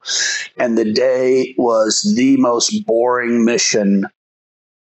crew. And the day was the most boring mission,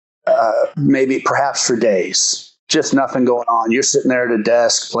 maybe perhaps for days. Just nothing going on. You're sitting there at a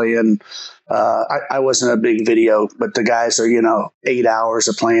desk playing. I wasn't a big video, but the guys are, 8 hours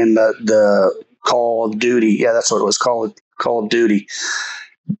of playing the Call of Duty. Yeah, that's what it was called, Call of Duty.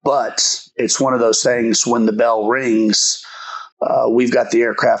 But it's one of those things when the bell rings, we've got the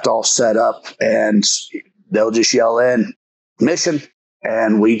aircraft all set up and they'll just yell in, mission.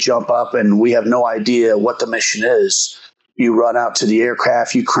 And we jump up and we have no idea what the mission is. You run out to the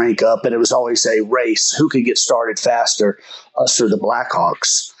aircraft, you crank up, and it was always a race. Who could get started faster, us or the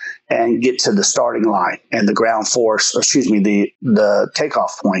Blackhawks, and get to the starting line and the ground force, the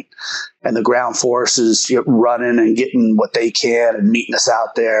takeoff point. And the ground force is running and getting what they can and meeting us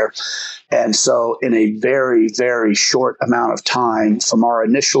out there. And so in a very, very short amount of time from our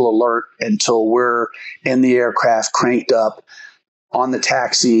initial alert until we're in the aircraft cranked up, on the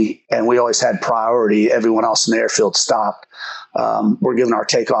taxi, and we always had priority. Everyone else in the airfield stopped. We're given our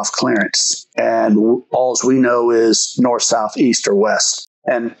takeoff clearance, and all we know is north, south, east, or west.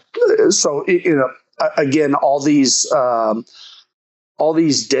 And so, again, all these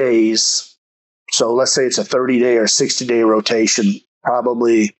days. So let's say it's a 30-day or 60-day rotation.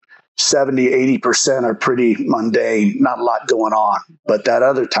 Probably 70-80% are pretty mundane, not a lot going on. But that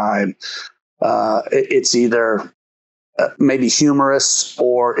other time, it's either maybe humorous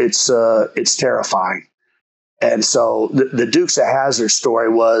or it's terrifying. And so the Dukes of Hazzard story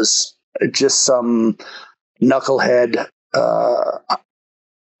was just some knucklehead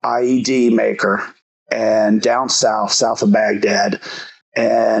IED maker and down south of Baghdad.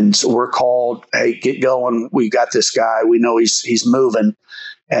 And we're called, hey, get going. We got this guy. We know he's moving.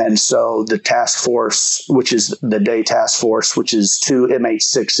 And so the task force, which is the day task force, which is 2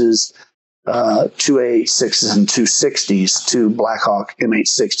 MH6s, 2 AH-6s and 2 60s, 2 Blackhawk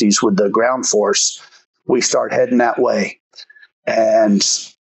MH-60s with the ground force, we start heading that way. And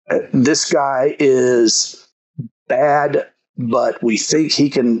this guy is bad, but we think he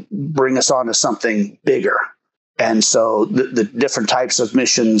can bring us on to something bigger. And so the different types of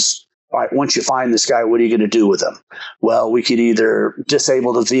missions, all right, once you find this guy, what are you going to do with him? Well, we could either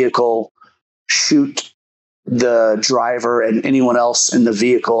disable the vehicle, shoot the driver and anyone else in the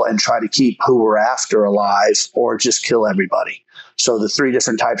vehicle and try to keep who we're after alive, or just kill everybody. So the 3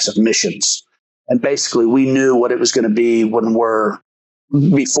 different types of missions. And basically we knew what it was going to be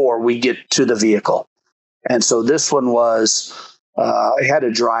before we get to the vehicle. And so this one was, I had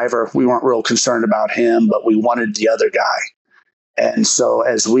a driver. We weren't real concerned about him, but we wanted the other guy. And so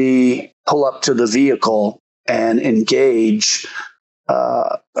as we pull up to the vehicle and engage,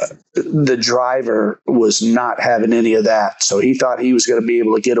 the driver was not having any of that. So he thought he was going to be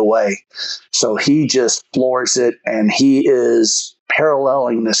able to get away. So he just floors it, and he is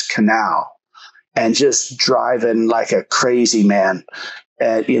paralleling this canal and just driving like a crazy man.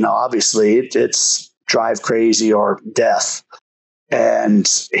 And, obviously it's drive crazy or death. And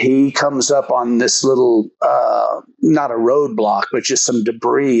he comes up on this little, not a roadblock, but just some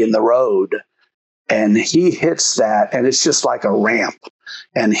debris in the road. And he hits that, and it's just like a ramp.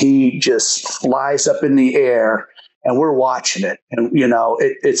 And he just flies up in the air, and we're watching it. And,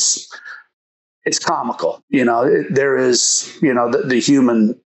 it's comical. There is, the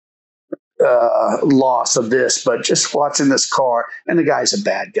human loss of this, but just watching this car, and the guy's a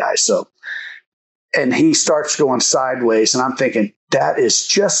bad guy. So, and he starts going sideways, and I'm thinking, that is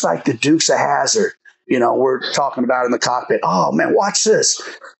just like the Dukes of Hazzard. We're talking about in the cockpit. Oh, man, watch this.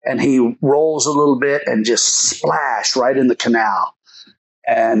 And he rolls a little bit and just splash right in the canal.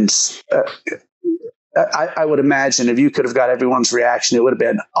 And I would imagine if you could have got everyone's reaction, it would have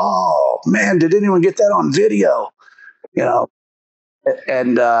been, oh, man, did anyone get that on video?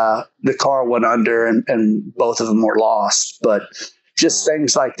 And the car went under, and both of them were lost. But just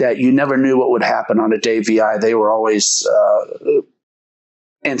things like that. You never knew what would happen on a day VI. They were always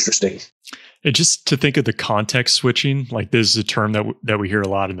interesting. And just to think of the context switching, like this is a term that we hear a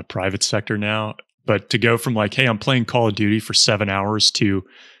lot in the private sector now, but to go from like, hey, I'm playing Call of Duty for 7 hours to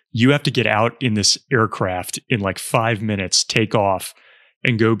you have to get out in this aircraft in like 5 minutes, take off,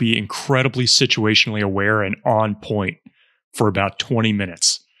 and go be incredibly situationally aware and on point for about 20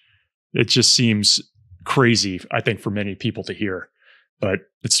 minutes. It just seems crazy, I think, for many people to hear. But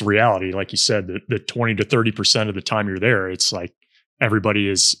it's the reality, like you said, the 20 to 30% of the time you're there, it's like everybody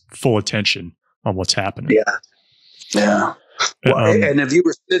is full attention on what's happening. Yeah. Yeah. Well, and if you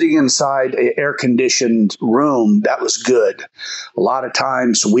were sitting inside an air-conditioned room, that was good. A lot of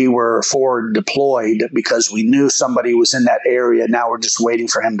times we were forward deployed because we knew somebody was in that area. Now we're just waiting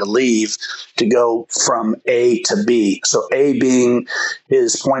for him to leave to go from A to B. So A being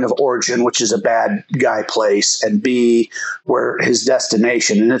his point of origin, which is a bad guy place, and B where his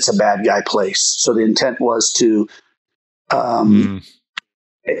destination, and it's a bad guy place. So the intent was to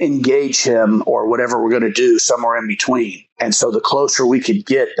engage him or whatever we're going to do somewhere in between. And so the closer we could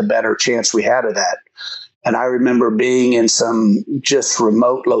get, the better chance we had of that. And I remember being in some just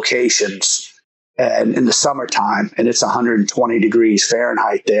remote locations and in the summertime, and it's 120 degrees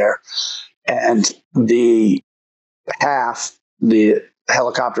Fahrenheit there. And the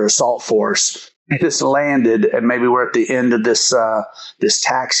helicopter assault force just landed, and maybe we're at the end of this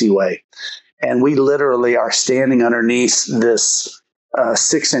taxiway. And we literally are standing underneath this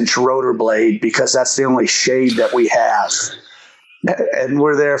 6-inch rotor blade because that's the only shade that we have. And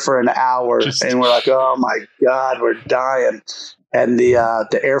we're there for an hour and we're like, oh my God, we're dying. And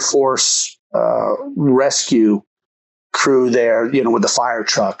the Air Force rescue crew there, with the fire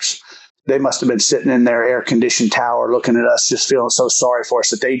trucks, they must have been sitting in their air conditioned tower looking at us, just feeling so sorry for us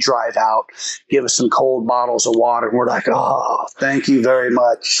that they drive out, give us some cold bottles of water. And we're like, oh, thank you very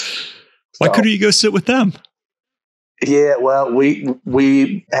much. Why couldn't you go sit with them? Yeah, well,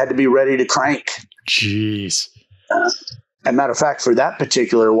 we had to be ready to crank. Jeez. As a matter of fact, for that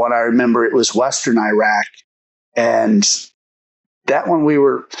particular one, I remember it was Western Iraq. And that one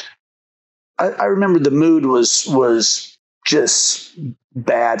I remember the mood was just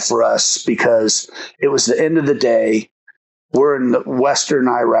bad for us because it was the end of the day. We're in Western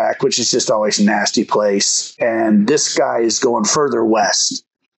Iraq, which is just always a nasty place. And this guy is going further west.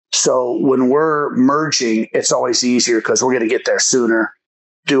 So when we're merging, it's always easier because we're going to get there sooner,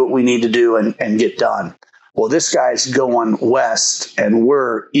 do what we need to do and get done. Well, this guy's going west and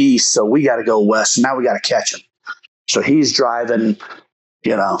we're east, so we got to go west. And now we got to catch him. So he's driving,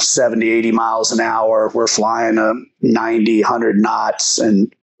 70, 80 miles an hour. We're flying 90, 100 knots.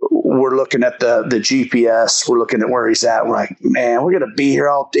 And we're looking at the GPS. We're looking at where he's at. We're like, man, we're going to be here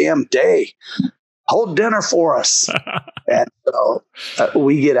all damn day. Hold dinner for us. And so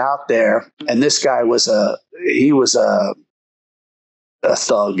we get out there, and this guy was a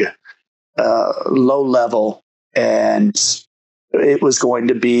thug, low level, and it was going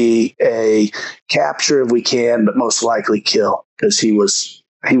to be a capture if we can, but most likely kill because he was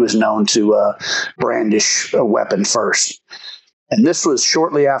known to brandish a weapon first. And this was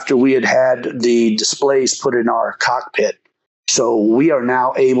shortly after we had the displays put in our cockpit. So we are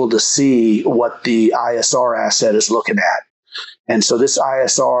now able to see what the ISR asset is looking at. And so this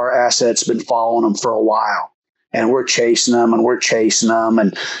ISR asset's been following them for a while. And we're chasing them and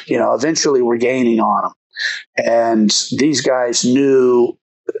and, eventually we're gaining on them. And these guys knew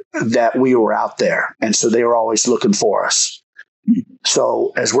that we were out there. And so they were always looking for us.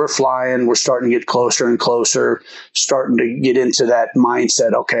 So as we're flying, we're starting to get closer and closer, starting to get into that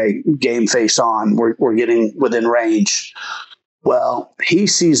mindset. Okay, game face on. We're getting within range. Well, he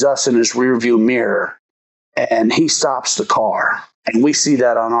sees us in his rearview mirror and he stops the car. And we see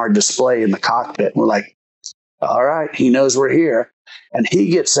that on our display in the cockpit. We're like, all right, he knows we're here. And he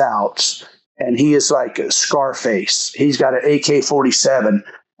gets out and he is like a Scarface. He's got an AK-47 and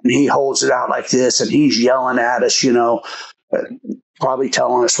he holds it out like this and he's yelling at us, probably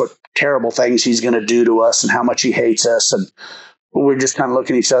telling us what terrible things he's going to do to us and how much he hates us. And we're just kind of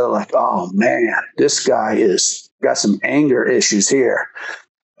looking at each other like, oh man, this guy is got some anger issues here.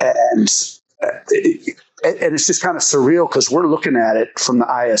 And it's just kind of surreal because we're looking at it from the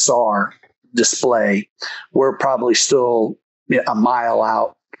ISR display. We're probably still a mile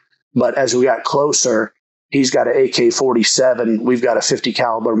out. But as we got closer, he's got an AK-47. We've got a 50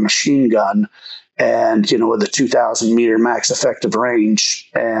 caliber machine gun and, with a 2,000 meter max effective range.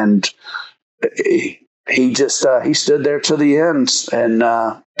 And he just he stood there to the end and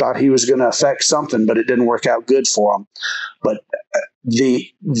thought he was going to affect something, but it didn't work out good for him. But the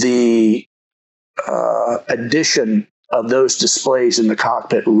addition of those displays in the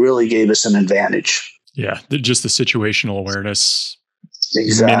cockpit really gave us an advantage. Yeah, just the situational awareness,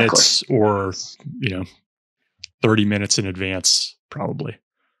 Exactly. minutes or 30 minutes in advance, probably.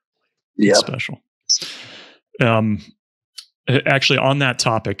 Yeah, special. Actually, on that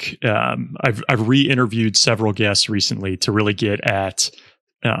topic, I've re-interviewed several guests recently to really get at.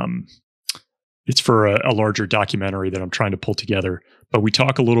 It's for a larger documentary that I'm trying to pull together, but we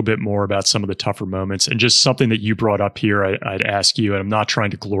talk a little bit more about some of the tougher moments and just something that you brought up here. I'd ask you, and I'm not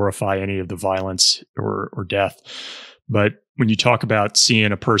trying to glorify any of the violence or death, but when you talk about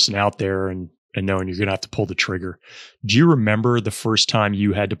seeing a person out there and knowing you're going to have to pull the trigger, do you remember the first time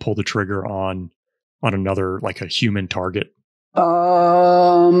you had to pull the trigger on another, like a human target?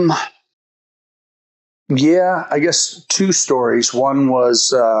 Yeah, I guess two stories. One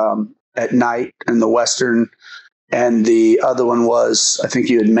was at night in the Western, and the other one was, I think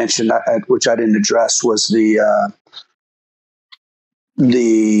you had mentioned, which I didn't address, was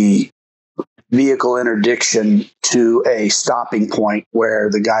the vehicle interdiction to a stopping point where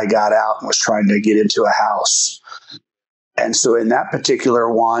the guy got out and was trying to get into a house. And so in that particular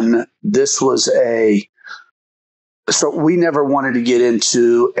one, this was so we never wanted to get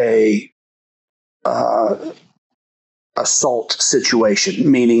into a assault situation,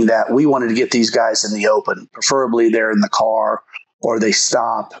 meaning that we wanted to get these guys in the open. Preferably they're in the car or they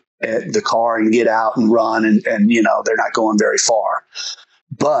stop at the car and get out and run and they're not going very far.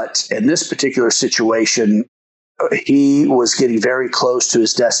 But in this particular situation, he was getting very close to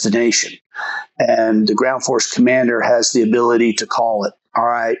his destination, and the ground force commander has the ability to call it. All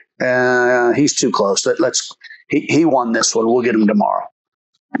right, he's too close. He won this one. We'll get him tomorrow.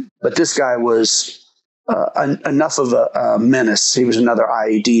 But this guy was enough of a menace. He was another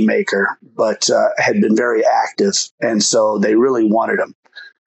IED maker, but had been very active, and so they really wanted him.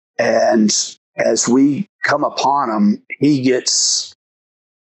 And as we come upon him,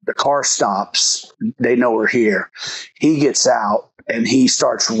 the car stops. They know we're here. He gets out and he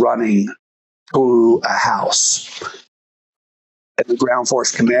starts running to a house. And the ground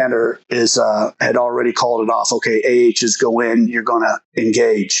force commander had already called it off. Okay, AHs go in. You're going to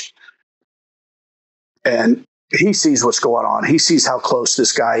engage. And he sees what's going on. He sees how close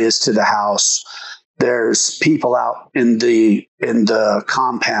this guy is to the house. There's people out in the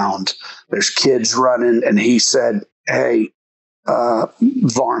compound. There's kids running. And he said, hey,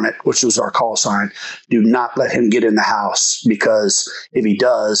 varmint, which was our call sign, do not let him get in the house, because if he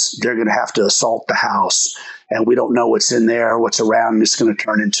does, they're going to have to assault the house. And we don't know what's in there, what's around. It's going to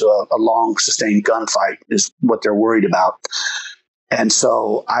turn into a long, sustained gunfight is what they're worried about. And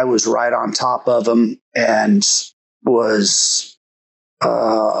so I was right on top of him and was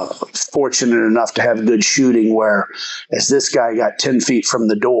fortunate enough to have good shooting where, as this guy got 10 feet from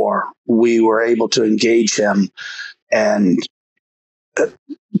the door, we were able to engage him. And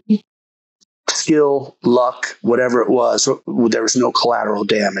skill, luck, whatever it was, there was no collateral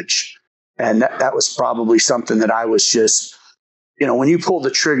damage. And that was probably something that I was just, when you pull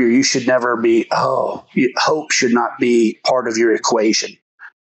the trigger, you should never be, hope should not be part of your equation.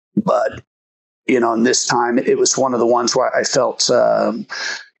 But, in this time, it was one of the ones where I felt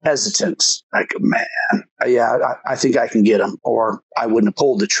hesitant. Like, man, I think I can get him, or I wouldn't have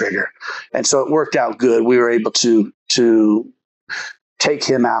pulled the trigger. And so it worked out good. We were able to take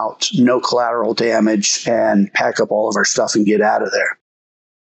him out, no collateral damage, and pack up all of our stuff and get out of there.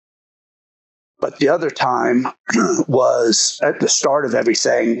 But the other time was at the start of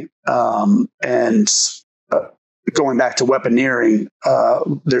everything, and going back to weaponeering,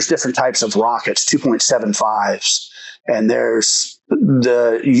 there's different types of rockets, 2.75s, and there's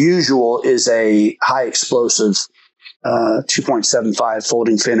the usual is a high explosive 2.75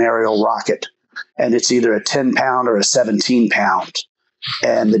 folding fin aerial rocket, and it's either a 10-pound or a 17-pound.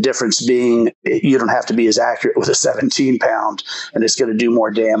 And the difference being, you don't have to be as accurate with a 17-pound, and it's going to do more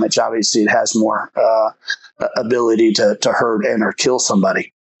damage. Obviously, it has more ability to hurt and or kill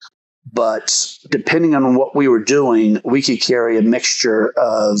somebody. But depending on what we were doing, we could carry a mixture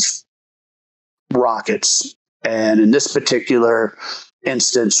of rockets. And in this particular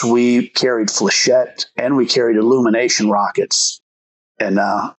instance, we carried flechette and we carried illumination rockets. And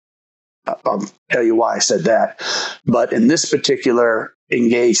I'll tell you why I said that. But in this particular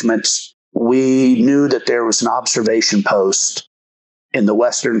engagement, we knew that there was an observation post in the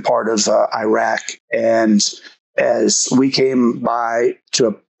western part of Iraq. And as we came by to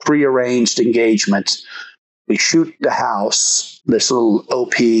a prearranged engagement, we shoot the house, this little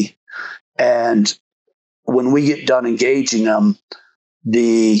OP, and when we get done engaging them,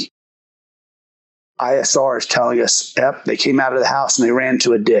 the ISR is telling us, yep, they came out of the house and they ran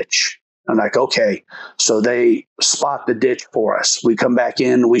to a ditch. I'm like, okay. So they spot the ditch for us. We come back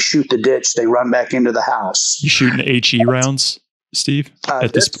in, we shoot the ditch. They run back into the house. You shooting HE rounds, Steve?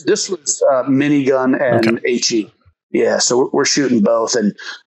 This was minigun and HE. Yeah, so we're shooting both,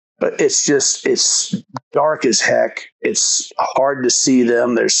 but it's dark as heck. It's hard to see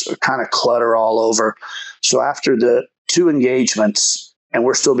them. There's kind of clutter all over. So after the 2 engagements, and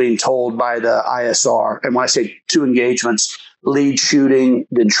we're still being told by the ISR, and when I say 2 engagements, lead shooting,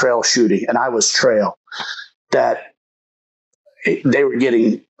 then trail shooting, and I was trail, that they were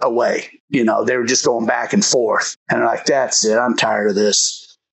getting away. They were just going back and forth. And I'm like, that's it. I'm tired of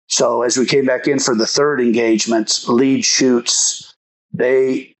this. So as we came back in for the 3rd engagement, lead shoots,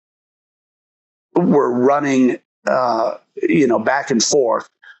 they were running, back and forth.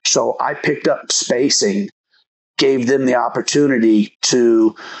 So I picked up spacing, gave them the opportunity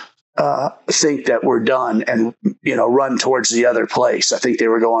to think that we're done and, run towards the other place. I think they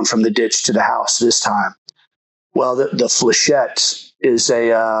were going from the ditch to the house this time. Well, the Flechette is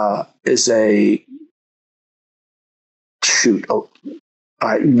a shoot. Oh, all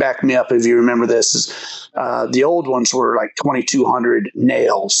right, back me up if you remember this. The old ones were like 2,200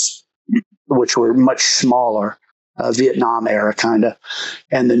 nails, which were much smaller, Vietnam era kind of.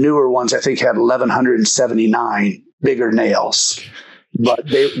 And the newer ones, I think, had 1,179 bigger nails. But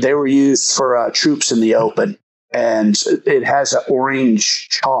they were used for troops in the open. And it has an orange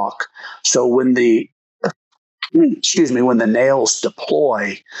chalk. So when the nails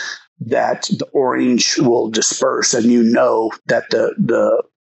deploy, that the orange will disperse, and that the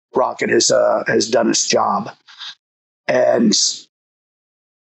rocket has done its job. And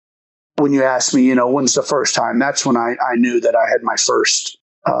when you ask me, when's the first time, that's when I knew that I had my first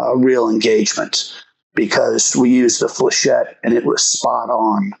real engagement, because we used the Flechette and it was spot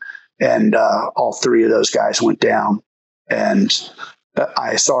on, and all 3 of those guys went down, and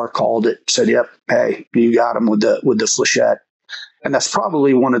ISR called it, said, "Yep, hey, you got him with the Flechette." And that's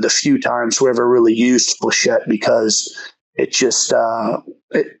probably one of the few times we ever really used Flechette, because it just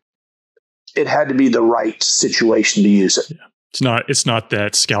it had to be the right situation to use it. Yeah. It's not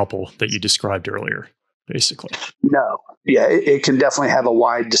that scalpel that you described earlier, basically. No, yeah, it can definitely have a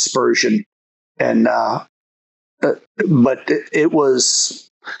wide dispersion, and but it was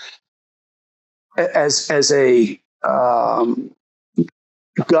as a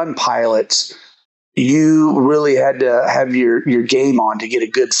gun pilot, you really had to have your game on to get a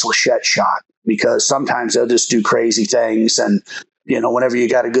good Flechette shot, because sometimes they'll just do crazy things. And, whenever you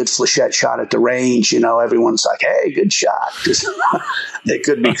got a good Flechette shot at the range, everyone's like, hey, good shot. It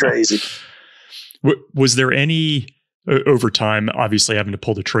could be crazy. Was there any, over time, obviously having to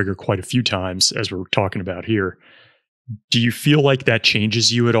pull the trigger quite a few times, as we're talking about here, do you feel like that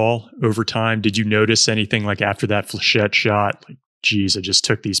changes you at all over time? Did you notice anything like after that Flechette shot, like, geez, I just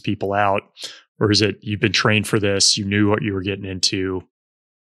took these people out? Or is it you've been trained for this, you knew what you were getting into,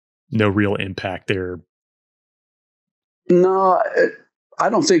 no real impact there? No, I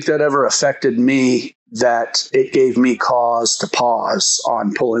don't think that ever affected me, that it gave me cause to pause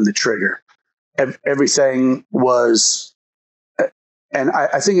on pulling the trigger. Everything was, and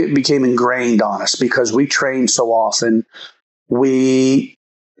I think it became ingrained on us because we trained so often.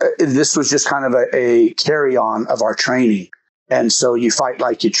 This was just kind of a carry-on of our training. And so you fight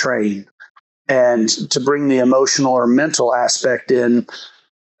like you train. And to bring the emotional or mental aspect in,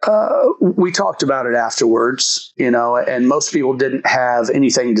 we talked about it afterwards, and most people didn't have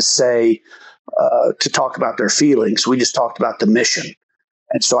anything to say to talk about their feelings. We just talked about the mission.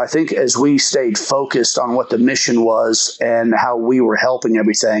 And so I think as we stayed focused on what the mission was and how we were helping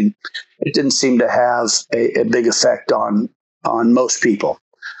everything, it didn't seem to have a big effect on most people.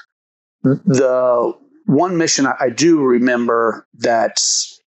 The one mission I do remember that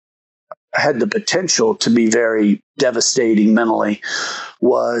had the potential to be very devastating mentally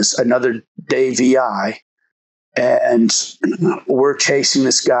was another day VI, and we're chasing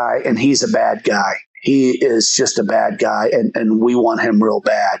this guy, and he's a bad guy. He is just a bad guy, and we want him real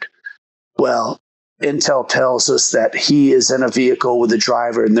bad. Well, intel tells us that he is in a vehicle with a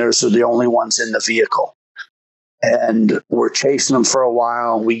driver, and those are the only ones in the vehicle. And we're chasing him for a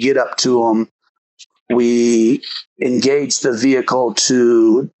while. We get up to him. We engage the vehicle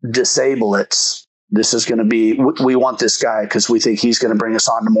to disable it. This is going to be, we want this guy because we think he's going to bring us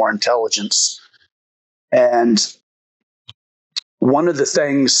on to more intelligence. And one of the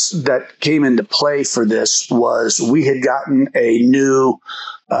things that came into play for this was we had gotten a new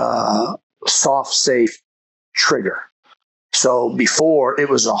soft safe trigger. So before it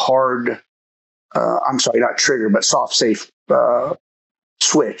was a hard, not trigger, but soft safe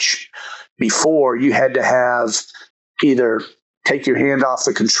switch. Before you had to have either take your hand off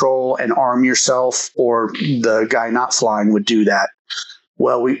the control and arm yourself, or the guy not flying would do that.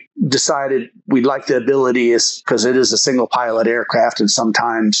 Well, we decided we'd like the ability because it is a single pilot aircraft, and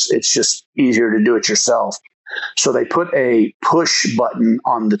sometimes it's just easier to do it yourself. So they put a push button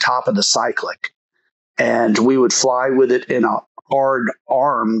on the top of the cyclic, and we would fly with it in a hard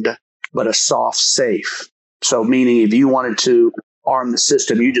armed, but a soft safe. So meaning if you wanted to arm the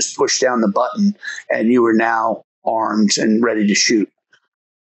system, you just push down the button and you were now armed and ready to shoot.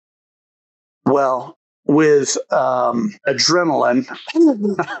 Well, with adrenaline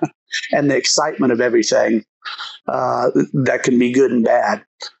and the excitement of everything, that can be good and bad.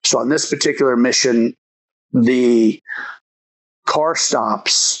 So on this particular mission, the car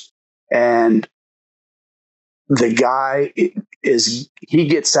stops and the guy he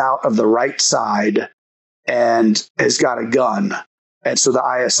gets out of the right side and has got a gun. And so the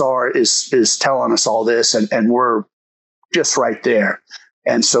ISR is telling us all this, and we're just right there.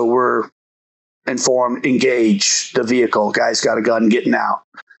 And so we're informed, engage the vehicle. Guy's got a gun, getting out.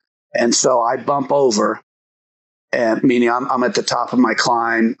 And so I bump over, and meaning I'm at the top of my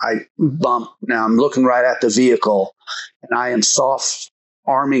climb. I bump. Now I'm looking right at the vehicle, and I am soft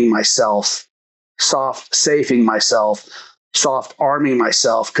arming myself, soft safing myself, soft arming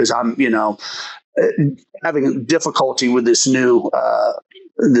myself, because I'm, having difficulty with this new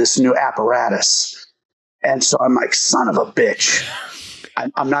apparatus. And so I'm like, son of a bitch,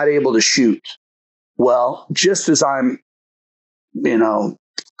 I'm not able to shoot. Well, just as I'm,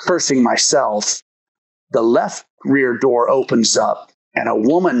 cursing myself, the left rear door opens up and a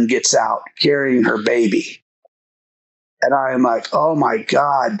woman gets out carrying her baby. And I am like, oh my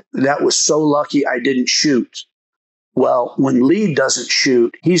God, that was so lucky I didn't shoot. Well, when lead doesn't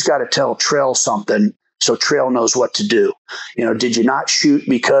shoot, he's got to tell trail something so trail knows what to do. Did you not shoot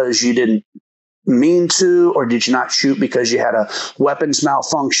because you didn't mean to, or did you not shoot because you had a weapons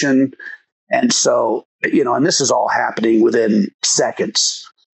malfunction? And so, and this is all happening within seconds,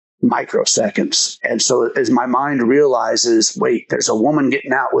 microseconds. And so as my mind realizes, wait, there's a woman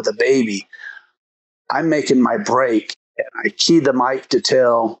getting out with a baby, I'm making my break and I key the mic to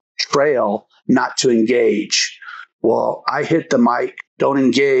tell trail not to engage. Well, I hit the mic, don't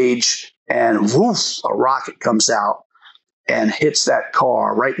engage, and woof, a rocket comes out and hits that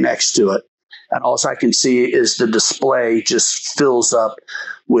car right next to it. And all I can see is the display just fills up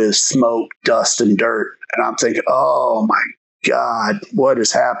with smoke, dust, and dirt. And I'm thinking, oh my God, what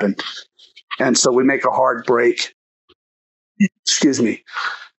has happened? And so we make a hard break,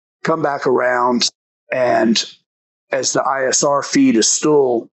 come back around. And as the ISR feed is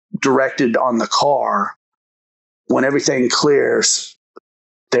still directed on the car, when everything clears,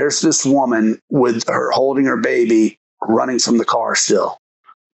 there's this woman with her holding her baby running from the car still.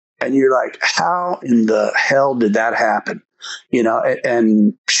 And you're like, how in the hell did that happen?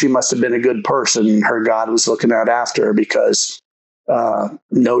 And she must have been a good person. Her God was looking out after her, because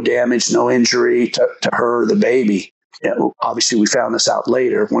no damage, no injury to her or the baby. Obviously, we found this out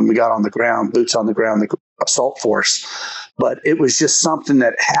later when we got on the ground, boots on the ground, the assault force. But it was just something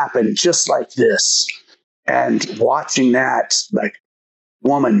that happened just like this. And watching that, like,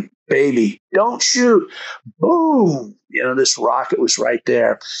 woman, baby, don't shoot, boom, this rocket was right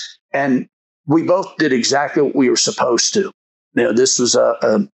there. And we both did exactly what we were supposed to. This was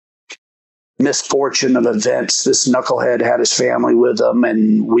a misfortune of events. This knucklehead had his family with him,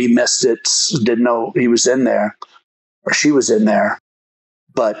 and we missed it, didn't know he was in there, or she was in there.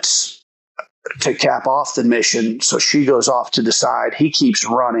 But to cap off the mission, so she goes off to the side, he keeps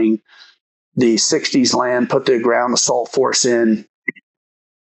running. The 60s land, put the ground assault force in,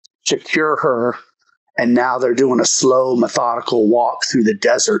 secure her, and now they're doing a slow, methodical walk through the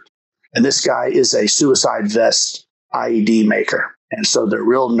desert. And this guy is a suicide vest IED maker. And so they're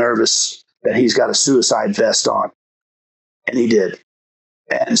real nervous that he's got a suicide vest on. And he did.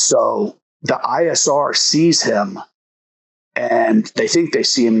 And so the ISR sees him, and they think they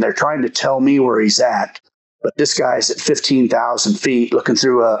see him. They're trying to tell me where he's at. But this guy's at 15,000 feet looking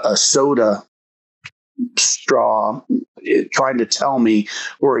through a soda straw, trying to tell me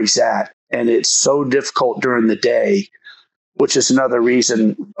where he's at. And it's so difficult during the day, which is another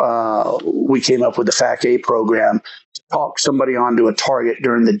reason we came up with the FAC-A program. To talk somebody onto a target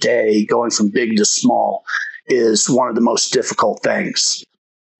during the day, going from big to small, is one of the most difficult things.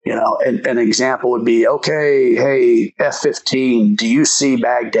 And an example would be, okay, hey, F-15, do you see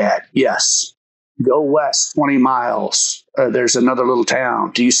Baghdad? Yes. Go west 20 miles. There's another little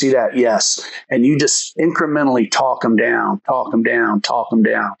town. Do you see that? Yes. And you just incrementally talk them down.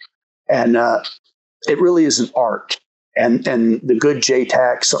 And it really is an art. And the good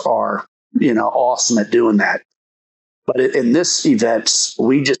JTACs are, awesome at doing that. But in this event,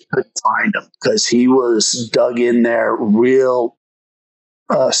 we just couldn't find him because he was dug in there real.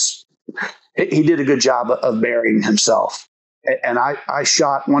 He did a good job of burying himself. And I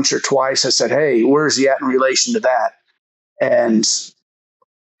shot once or twice. I said, "Hey, where's he at in relation to that?" And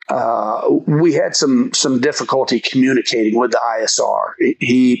we had some difficulty communicating with the ISR.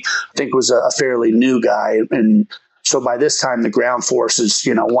 He, I think, was a fairly new guy, and so by this time the ground forces,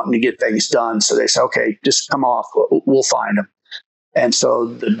 wanting to get things done. So they said, "Okay, just come off. We'll find him." And so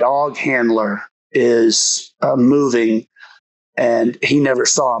the dog handler is moving, and he never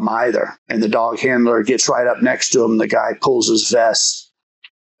saw him either. And the dog handler gets right up next to him. The guy pulls his vest,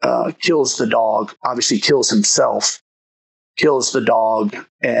 kills the dog, obviously kills himself, kills the dog,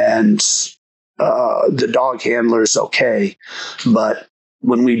 and the dog handler's okay. But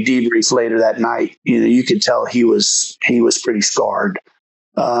when we debriefed later that night, you could tell he was pretty scarred.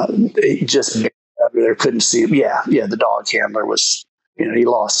 Just there, couldn't see him. Yeah, the dog handler was, he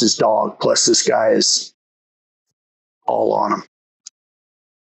lost his dog. Plus, this guy is all on him.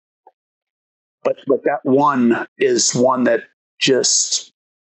 But that one is one that just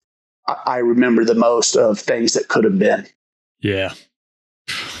I remember the most of things that could have been. Yeah.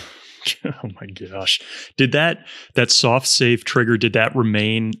 Oh my gosh. Did that soft save trigger, did that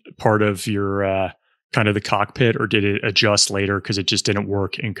remain part of your kind of the cockpit, or did it adjust later because it just didn't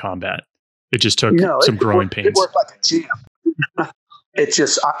work in combat? It just took some growing pains. It worked like a champ. It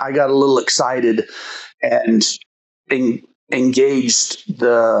just, I got a little excited and engaged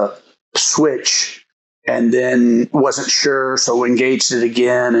the switch and then wasn't sure, so engaged it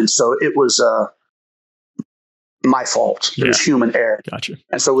again. And so it was my fault. It was human error. Gotcha.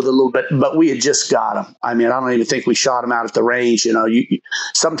 And so with a little bit, but we had just got him. I mean, I don't even think we shot him out at the range.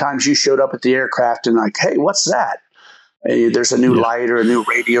 Sometimes you showed up at the aircraft and like, "Hey, what's that?" There's a new light or a new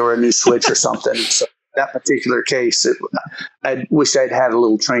radio or a new switch or something. So that particular case, I wish I'd had a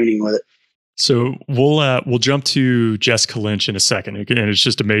little training with it. So we'll jump to Jessica Lynch in a second. And it's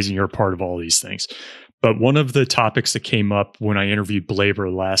just amazing you're a part of all these things. But one of the topics that came up when I interviewed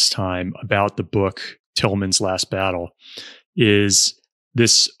Blaber last time about the book Tillman's Last Battle is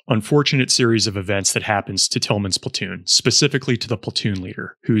this unfortunate series of events that happens to Tillman's platoon, specifically to the platoon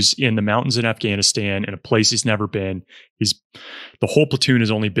leader, who's in the mountains in Afghanistan in a place he's never been. The whole platoon has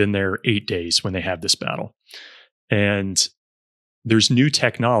only been there 8 days when they have this battle. And there's new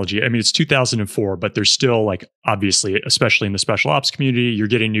technology. I mean, it's 2004, but there's still, like, obviously, especially in the special ops community, you're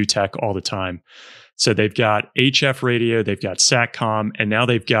getting new tech all the time. So they've got HF radio, they've got SATCOM, and now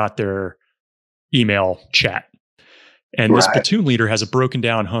they've got their email chat. And this platoon leader has a broken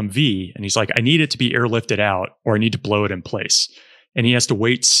down Humvee, and he's like, "I need it to be airlifted out, or I need to blow it in place." And he has to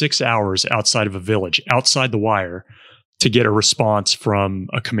wait 6 hours outside of a village, outside the wire, to get a response from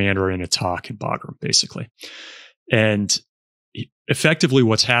a commander in a talk in Bagram, basically. And effectively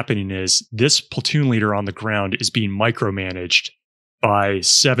what's happening is this platoon leader on the ground is being micromanaged by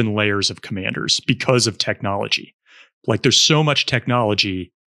 7 layers of commanders because of technology. Like, there's so much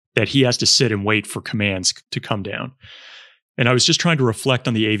technology that he has to sit and wait for commands to come down. And I was just trying to reflect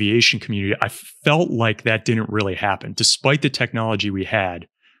on the aviation community. I felt like that didn't really happen. Despite the technology we had,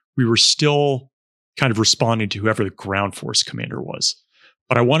 we were still kind of responding to whoever the ground force commander was.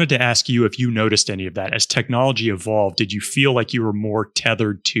 But I wanted to ask you if you noticed any of that. As technology evolved, did you feel like you were more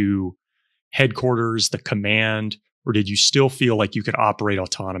tethered to headquarters, the command, or did you still feel like you could operate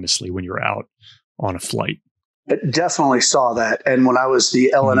autonomously when you're out on a flight? I definitely saw that. And when I was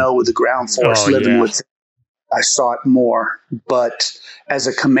the LNO with the ground force with, I saw it more. But as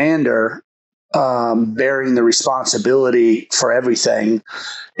a commander, bearing the responsibility for everything,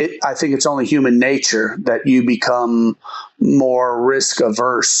 I think it's only human nature that you become more risk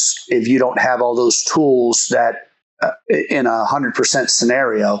averse if you don't have all those tools that in 100%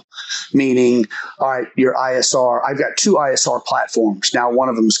 scenario, meaning, all right, your ISR, I've got 2 ISR platforms. Now one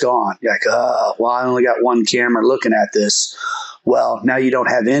of them's gone. You're like, well, I only got 1 camera looking at this. Well, now you don't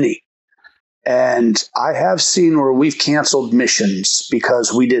have any. And I have seen where we've canceled missions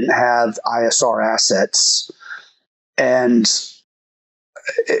because we didn't have ISR assets. And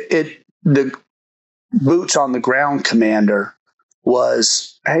the boots on the ground commander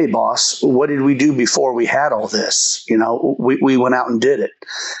was, "Hey, boss, what did we do before we had all this? We went out and did it."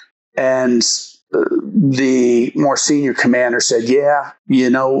 And the more senior commander said, "Yeah,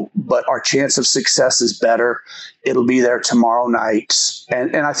 but our chance of success is better. It'll be there tomorrow night."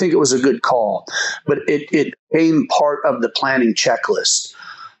 And I think it was a good call. But it became part of the planning checklist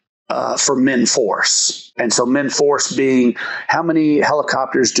for MinForce. And so MinForce being, how many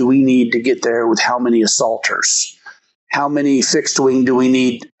helicopters do we need to get there with how many assaulters? how many fixed wing do we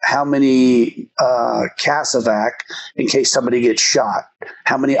need? How many CASEVAC in case somebody gets shot?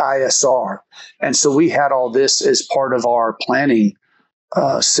 How many ISR? And so we had all this as part of our planning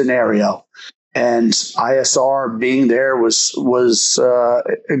scenario. And ISR being there was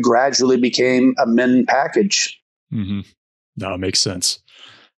it gradually became a min package. Mm-hmm. No, it makes sense.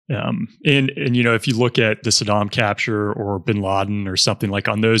 And if you look at the Saddam capture or Bin Laden or something like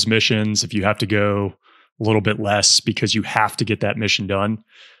on those missions, if you have to go a little bit less because you have to get that mission done,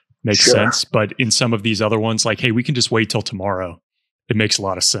 makes sense. But in some of these other ones, like, hey, we can just wait till tomorrow. It makes a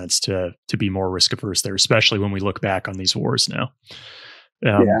lot of sense to be more risk averse there, especially when we look back on these wars now.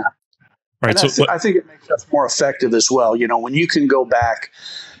 All right. So I think it makes us more effective as well. When you can go back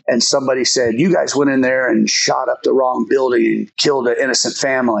and somebody said, you guys went in there and shot up the wrong building and killed an innocent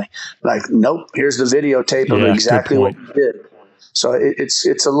family. Like, nope, here's the videotape of exactly what we did. So it's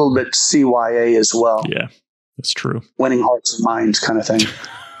a little bit CYA as well. Yeah, that's true. Winning hearts and minds kind of thing.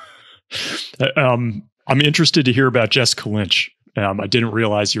 I'm interested to hear about Jessica Lynch. I didn't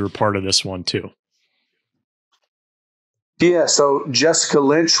realize you were part of this one too. Yeah, so Jessica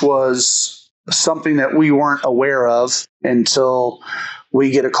Lynch was something that we weren't aware of until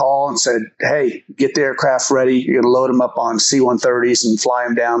we get a call and said, hey, get the aircraft ready. You're going to load them up on C-130s and fly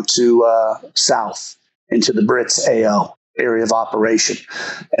them down to south into the Brits AO, area of operation.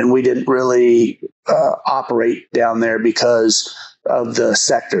 And we didn't really operate down there because of the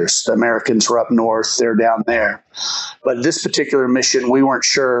sectors. The Americans were up north, they're down there. But this particular mission, we weren't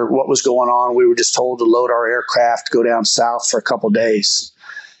sure what was going on. We were just told to load our aircraft, go down south for a couple of days.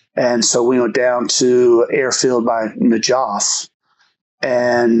 And so we went down to airfield by Najaf.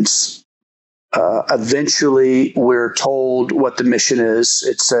 And eventually we're told what the mission is.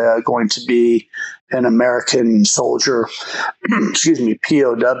 It's going to be an American soldier,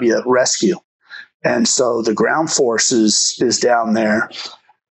 POW rescue. And so the ground forces is down there.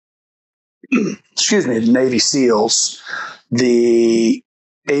 The Navy SEALs. The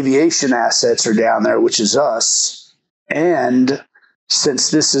aviation assets are down there, which is us. And since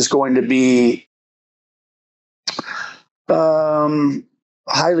this is going to be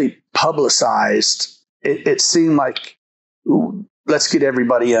highly publicized, it seemed like, let's get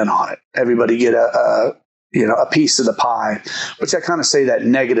everybody in on it. Everybody get a piece of the pie, which I kind of say that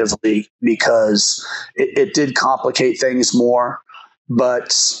negatively because it did complicate things more.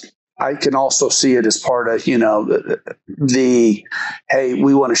 But I can also see it as part of, the hey,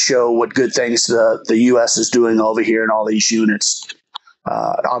 we want to show what good things the U.S. is doing over here in all these units.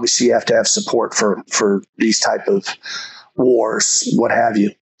 Obviously, you have to have support for these type of wars, what have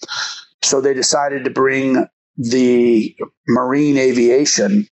you. So they decided to bring the Marine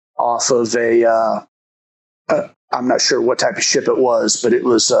Aviation off of I'm not sure what type of ship it was, but it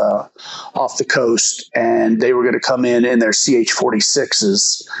was off the coast, and they were going to come in their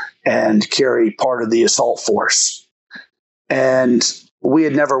CH-46s and carry part of the assault force. And we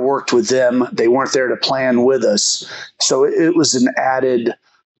had never worked with them. They weren't there to plan with us. So it was an added,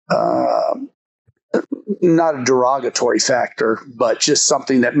 not a derogatory factor, but just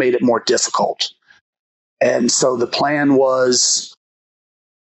something that made it more difficult. And so the plan was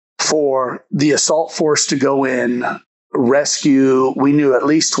for the assault force to go in, rescue. We knew at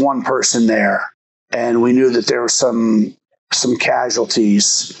least one person there, and we knew that there were some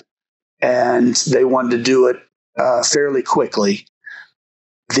casualties, and they wanted to do it fairly quickly.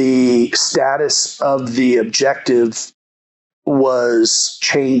 The status of the objective was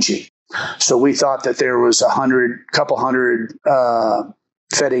changing. So we thought that there was couple hundred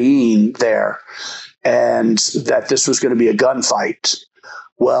Fedayeen there, and that this was going to be a gunfight.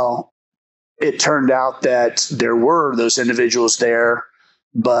 Well, it turned out that there were those individuals there,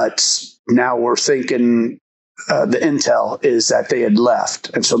 but now we're thinking the intel is that they had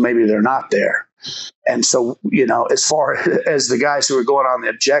left, and so maybe they're not there. And so, as far as the guys who are going on the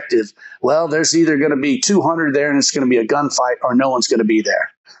objective, well, there's either going to be 200 there and it's going to be a gunfight, or no one's going to be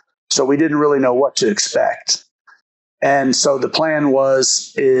there. So we didn't really know what to expect. And so the plan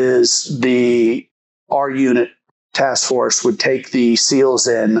is our unit task force would take the SEALs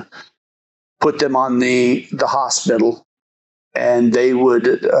in, put them on the hospital, and they would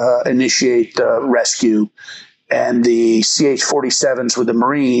initiate the rescue. And the CH-47s with the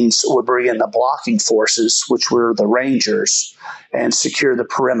Marines would bring in the blocking forces, which were the Rangers, and secure the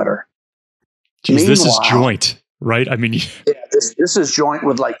perimeter. Jeez, this is joint, right? I mean, yeah, this is joint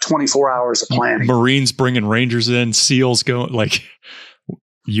with like 24 hours of planning. Marines bringing Rangers in, SEALs going, like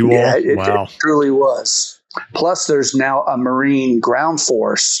wow. It truly was. Plus, there's now a Marine ground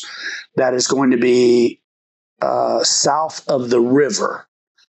force that is going to be south of the river.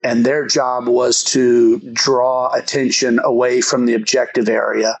 and their job was to draw attention away from the objective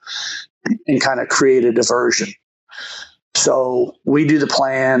area and kind of create a diversion. So we do the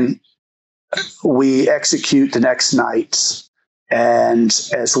plan, we execute the next night, and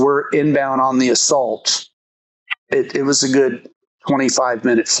as we're inbound on the assault, it was a good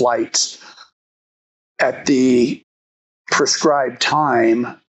 25-minute flight. At the prescribed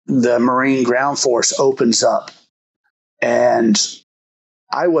time, the Marine ground force opens up, and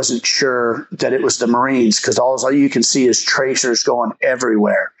I wasn't sure that it was the Marines because all you can see is tracers going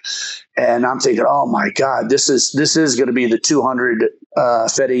everywhere. And I'm thinking, oh my God, this is going to be the 200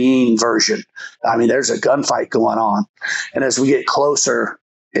 Fedayeen version. I mean, there's a gunfight going on. And as we get closer,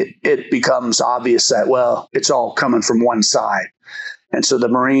 it becomes obvious that, well, it's all coming from one side. And so the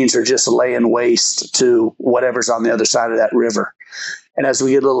Marines are just laying waste to whatever's on the other side of that river. And as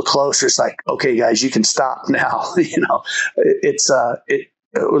we get a little closer, it's like, okay, guys, you can stop now.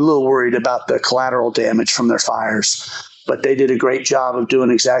 We're a little worried about the collateral damage from their fires, but they did a great job of doing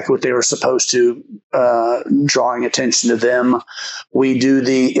exactly what they were supposed to, drawing attention to them. We do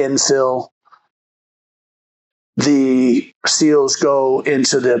the infill. The SEALs go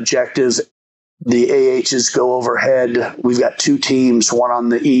into the objective. The AHs go overhead. We've got two teams, one on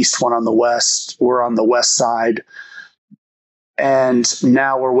the east, one on the west. We're on the west side. And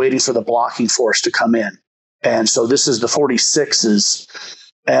now we're waiting for the blocking force to come in. And so this is the 46s.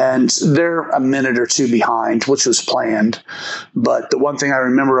 And they're a minute or two behind, which was planned. But the one thing I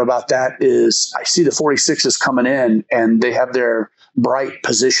remember about that is I see the 46s coming in, and they have their bright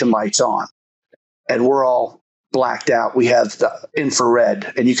position lights on. And we're all blacked out. We have the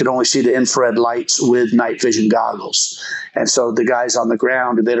infrared, and you can only see the infrared lights with night vision goggles. And so the guys on the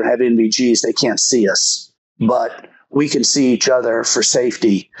ground, if they don't have NVGs, they can't see us. But we can see each other for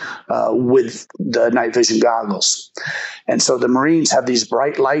safety with the night vision goggles. And so the Marines have these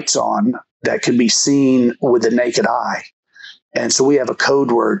bright lights on that can be seen with the naked eye. And so we have a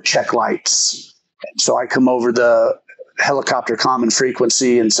code word, check lights. And so I come over the helicopter common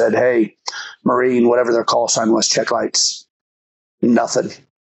frequency and said, hey, Marine, whatever their call sign was, check lights. Nothing.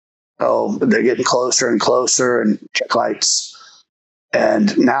 Oh, they're getting closer and closer, and check lights.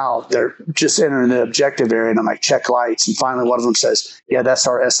 And now they're just entering the objective area, and I'm like, check lights. And finally one of them says, yeah, that's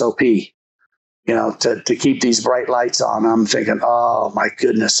our SOP, to keep these bright lights on. I'm thinking, oh my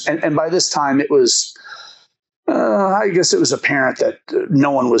goodness. And by this time it was, I guess it was apparent that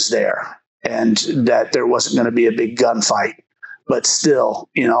no one was there and that there wasn't going to be a big gunfight. But still,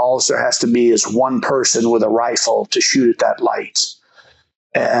 all there has to be is one person with a rifle to shoot at that light.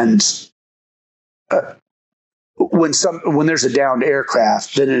 And when there's a downed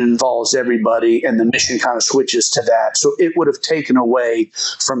aircraft, then it involves everybody, and the mission kind of switches to that. So it would have taken away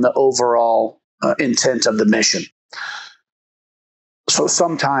from the overall intent of the mission. So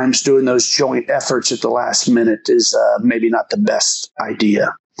sometimes doing those joint efforts at the last minute is maybe not the best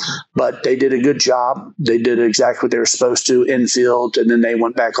idea. But they did a good job. They did exactly what they were supposed to, infield, and then they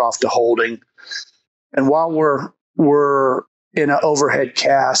went back off to holding. And while we're in an overhead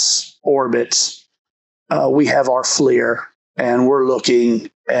CAS orbit, we have our FLIR, and we're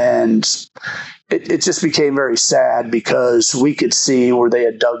looking, and it just became very sad because we could see where they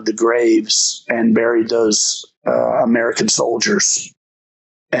had dug the graves and buried those American soldiers.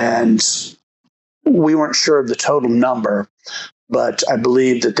 And we weren't sure of the total number, but I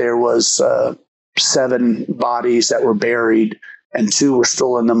believe that there was 7 bodies that were buried, and 2 were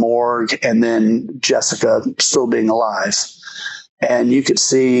still in the morgue, and then Jessica still being alive. And you could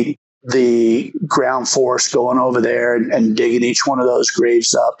see the ground force going over there and digging each one of those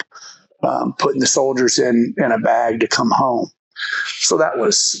graves up, putting the soldiers in a bag to come home. So that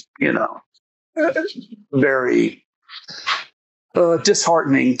was, very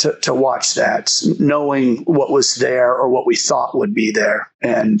disheartening to watch that, knowing what was there or what we thought would be there.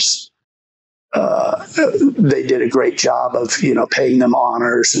 And they did a great job of, paying them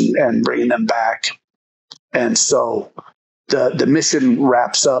honors and bringing them back. And so the mission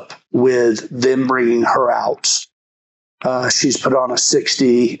wraps up with them bringing her out. She's put on a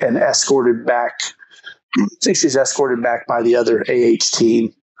 60 and escorted back. I think she's escorted back by the other AH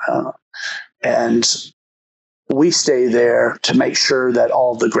team. And we stay there to make sure that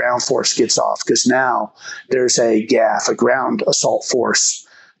all the ground force gets off, because now there's a GAF, a ground assault force,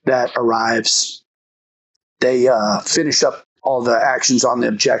 that arrives. They finish up all the actions on the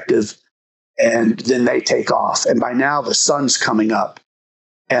objective, and then they take off. And by now the sun's coming up.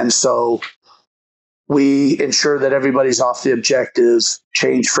 And so we ensure that everybody's off the objective,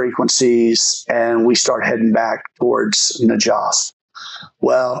 change frequencies, and we start heading back towards Najaf.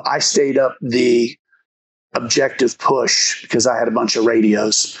 Well, I stayed up the objective push because I had a bunch of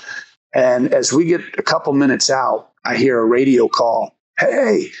radios. And as we get a couple minutes out, I hear a radio call.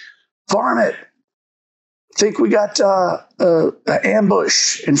 Hey, varmint, think we got an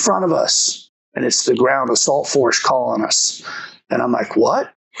ambush in front of us. And it's the ground assault force calling us. And I'm like,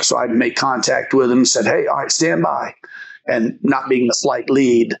 what? So I make contact with him and said, hey, all right, stand by. And not being the flight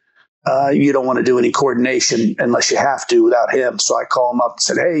lead, you don't want to do any coordination unless you have to without him. So I call him up and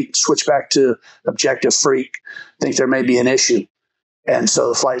said, hey, switch back to objective freak. Think there may be an issue. And so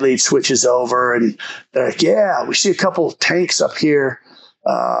the flight lead switches over and they're like, yeah, we see a couple of tanks up here.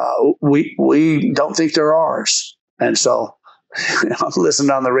 We don't think they're ours. And so I'm listening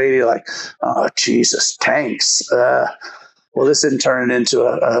on the radio like, oh, Jesus, tanks. Well, this didn't turn into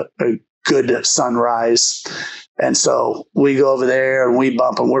a good sunrise. And so we go over there and we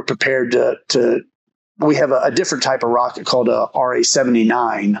bump and we're prepared to we have a different type of rocket called a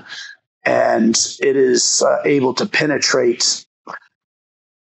RA-79. And it is able to penetrate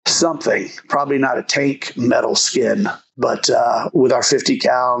something, probably not a tank metal skin, but with our 50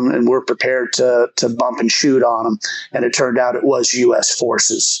 cal, and we're prepared to bump and shoot on them. And it turned out it was U.S.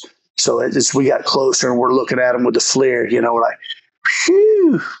 forces. So as we got closer and we're looking at them with the FLIR, we're like,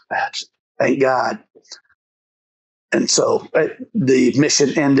 phew, thank God. And so the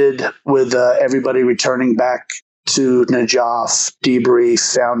mission ended with everybody returning back to Najaf,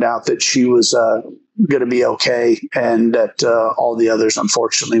 debrief, found out that she was going to be okay, and that all the others,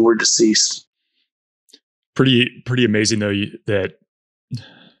 unfortunately, were deceased. Pretty amazing, though, that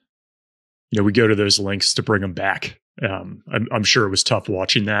we go to those lengths to bring them back. I'm sure it was tough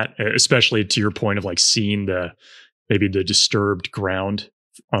watching that, especially to your point of like seeing maybe the disturbed ground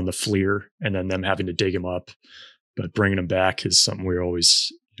on the FLIR and then them having to dig them up. But bringing them back is something we're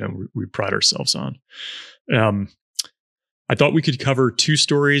always, we pride ourselves on. I thought we could cover 2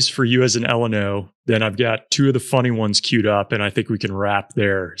 stories for you as an LNO. Then I've got 2 of the funny ones queued up, and I think we can wrap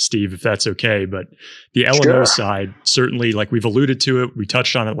there, Steve, if that's okay. But the LNO side, certainly, like we've alluded to it, we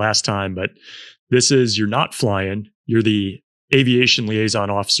touched on it last time, but this is, you're not flying, you're the aviation liaison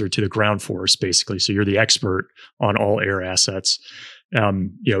officer to the ground force, basically. So you're the expert on all air assets.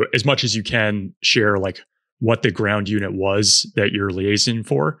 As much as you can share, like, what the ground unit was that you're liaising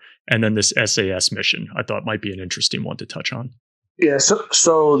for, and then this SAS mission, I thought might be an interesting one to touch on. Yeah,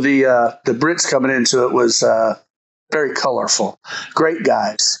 so the Brits coming into it was very colorful, great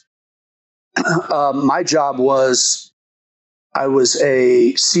guys. My job was, I was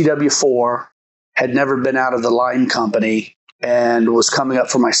a CW4, had never been out of the line company, and was coming up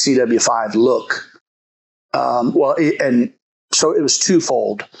for my CW5 look. And so it was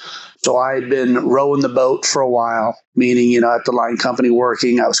twofold. So I had been rowing the boat for a while, meaning, at the line company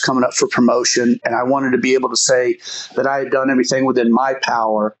working, I was coming up for promotion, and I wanted to be able to say that I had done everything within my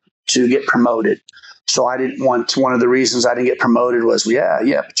power to get promoted. So I didn't want, one of the reasons I didn't get promoted was,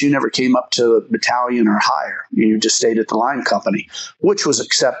 but you never came up to battalion or higher. You just stayed at the line company, which was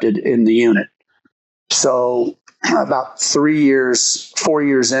accepted in the unit. So about 4 years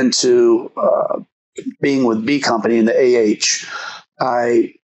into being with B Company in the AH,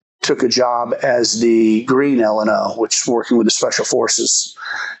 I took a job as the green LNO, which is working with the Special Forces.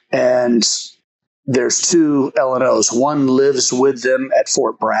 And there's 2 LNOs. One lives with them at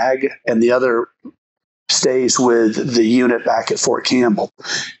Fort Bragg, and the other stays with the unit back at Fort Campbell.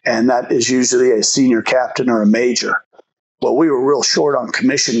 And that is usually a senior captain or a major. Well, we were real short on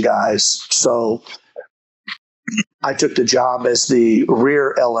commission guys, so I took the job as the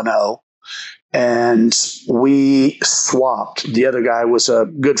rear LNO. And we swapped. The other guy was a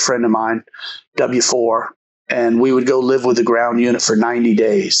good friend of mine, W4, and we would go live with the ground unit for 90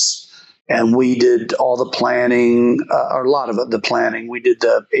 days. And we did all the planning, or a lot of the planning. We did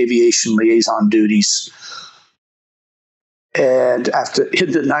the aviation liaison duties. And after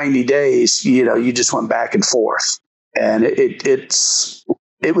in the 90 days, you just went back and forth. And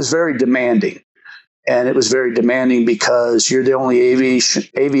it was very demanding. And it was very demanding because you're the only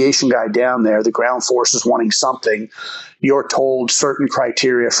aviation guy down there. The ground force is wanting something. You're told certain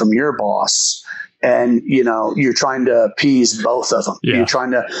criteria from your boss, and you're trying to appease both of them. Yeah.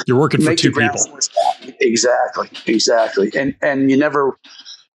 You're working for 2 people. Exactly. And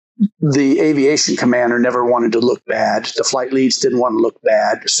the aviation commander never wanted to look bad. The flight leads didn't want to look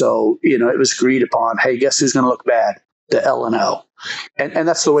bad. So, it was agreed upon, hey, guess who's going to look bad? The LNO. And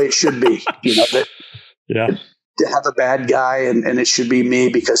that's the way it should be, to have a bad guy, and it should be me,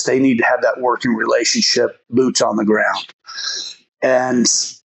 because they need to have that working relationship, boots on the ground. And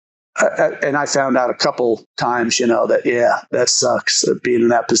I found out a couple times, that sucks, being in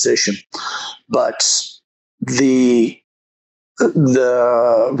that position. But the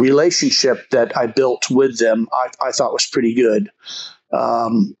the relationship that I built with them, I thought was pretty good.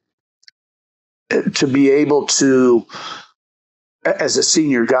 To be able to, as a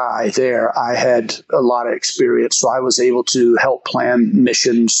senior guy there, I had a lot of experience, so I was able to help plan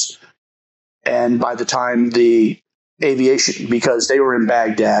missions. And by the time the aviation, because they were in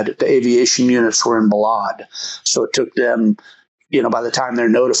Baghdad, the aviation units were in Balad. So it took them, by the time they're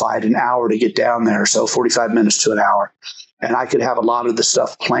notified, an hour to get down there. So 45 minutes to an hour. And I could have a lot of the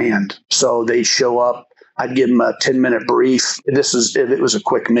stuff planned. So they'd show up. I'd give them a 10-minute brief. If it was a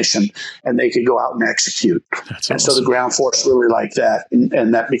quick mission, and they could go out and execute. That's and awesome. So the ground force really liked that.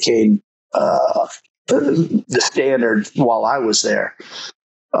 And that became the standard while I was there.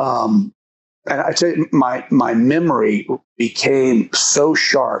 And I tell you, my memory became so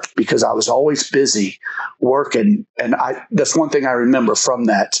sharp because I was always busy working. And that's one thing I remember from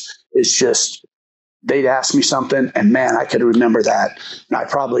that is just they'd ask me something, and man, I could remember that. And I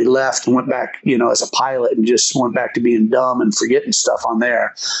probably left and went back, as a pilot, and just went back to being dumb and forgetting stuff on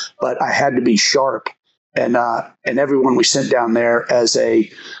there. But I had to be sharp. And everyone we sent down there as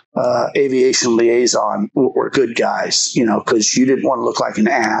a aviation liaison were good guys, because you didn't want to look like an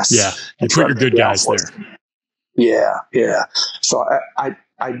ass. Yeah, you put your good guys there. Yeah. So I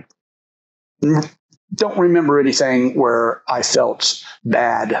don't remember anything where I felt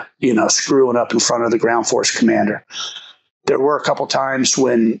bad, screwing up in front of the ground force commander. There were a couple times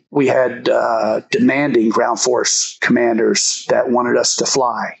when we had demanding ground force commanders that wanted us to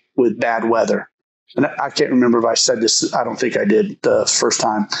fly with bad weather. And I can't remember if I said this. I don't think I did the first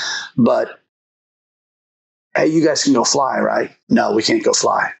time. But, hey, you guys can go fly, right? No, we can't go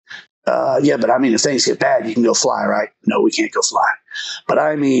fly. Yeah, but I mean, if things get bad, you can go fly, right? No, we can't go fly. But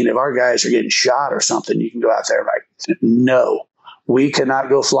I mean, if our guys are getting shot or something, you can go out there, right? No, we cannot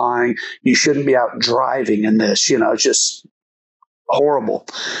go flying. You shouldn't be out driving in this. It's just horrible.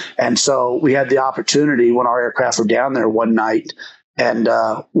 And so we had the opportunity when our aircraft were down there one night, and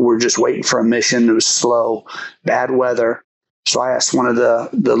we're just waiting for a mission. It was slow, bad weather. So I asked one of the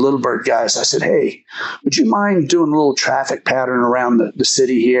Little Bird guys, I said, hey, would you mind doing a little traffic pattern around the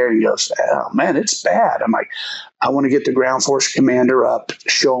city here? And he goes, oh, man, it's bad. I'm like, I want to get the ground force commander up,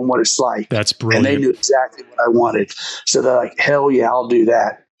 show them what it's like. That's brilliant. And they knew exactly what I wanted. So they're like, hell yeah, I'll do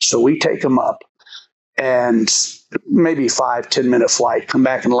that. So we take them up, and maybe 5-10 minute flight, come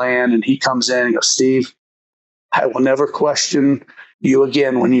back and land. And he comes in and goes, Steve, I will never question you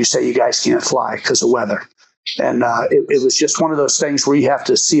again when you say you guys can't fly because of weather. And it was just one of those things where you have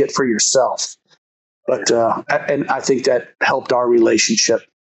to see it for yourself. But and I think that helped our relationship.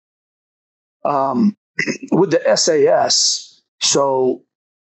 With the SAS, so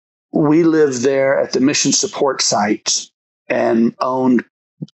we lived there at the mission support site and owned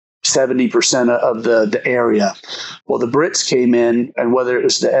 70% of the area. Well, the Brits came in, and whether it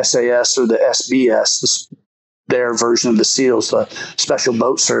was the SAS or the SBS, their version of the SEALs, the Special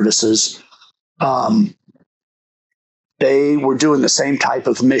Boat Services, they were doing the same type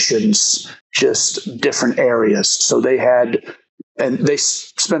of missions, just different areas. So they had, and they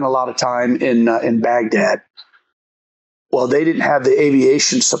spent a lot of time in Baghdad. Well, they didn't have the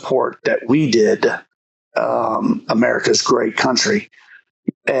aviation support that we did, America's great country.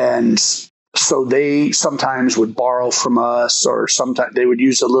 And so they sometimes would borrow from us, or sometimes they would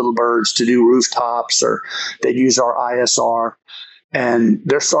use the Little Birds to do rooftops, or they'd use our ISR. And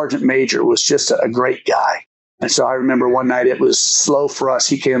their sergeant major was just a great guy. And so I remember one night it was slow for us.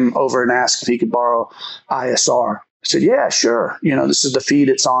 He came over and asked if he could borrow ISR. I said, yeah, sure. This is the feed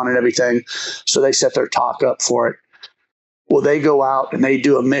it's on and everything. So they set their talk up for it. Well, they go out and they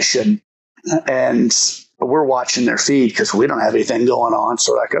do a mission, and we're watching their feed because we don't have anything going on.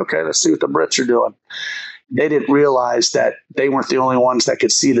 So we're like, okay, let's see what the Brits are doing. They didn't realize that they weren't the only ones that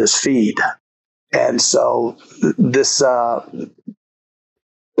could see this feed. And so this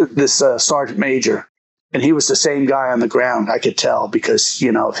sergeant major, and he was the same guy on the ground, I could tell, because,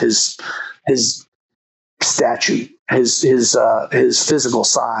 of his stature, his physical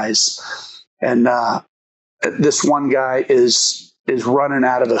size. And this one guy is running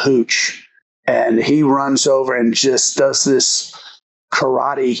out of a hooch, and he runs over and just does this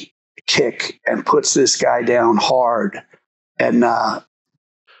karate kick and puts this guy down hard. And we're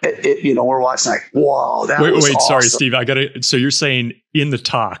watching like, whoa, that was awesome. Sorry, Steve, so you're saying in the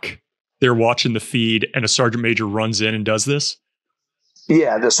talk, they're watching the feed and a sergeant major runs in and does this?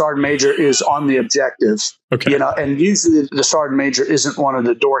 Yeah, the sergeant major is on the objective. Okay. And usually the sergeant major isn't one of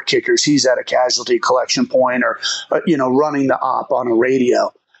the door kickers. He's at a casualty collection point, or, running the op on a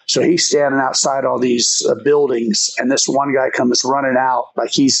radio. So he's standing outside all these buildings, and this one guy comes running out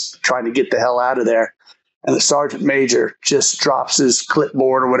like he's trying to get the hell out of there. And the sergeant major just drops his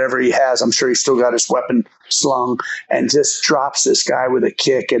clipboard or whatever he has. I'm sure he's still got his weapon slung, and just drops this guy with a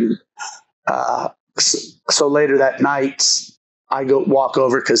kick. And so later that night, I go walk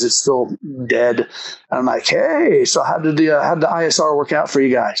over because it's still dead. And I'm like, hey, so how did the ISR work out for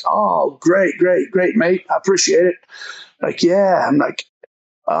you guys? Oh, great, mate. I appreciate it. Like, yeah. I'm like,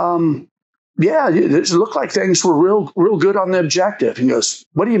 yeah, it looked like things were real good on the objective. He goes,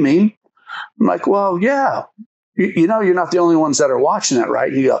 what do you mean? I'm like, well, yeah, you know, you're not the only ones that are watching it,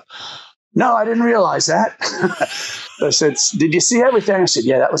 right? He goes, no, I didn't realize that. I said, did you see everything? I said,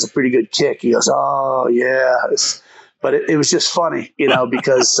 yeah, that was a pretty good kick. He goes, oh, yeah. But it was just funny, you know,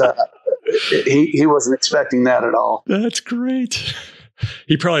 because he wasn't expecting that at all. That's great.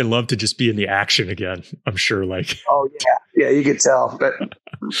 He probably loved to just be in the action again, I'm sure. Like, oh, yeah. Yeah, you could tell. But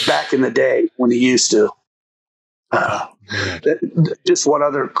back in the day when he used to. Just one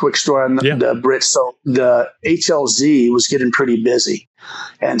other quick story on the Brits. So the HLZ was getting pretty busy.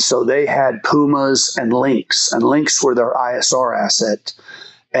 And so they had Pumas and Lynx. And Lynx were their ISR asset.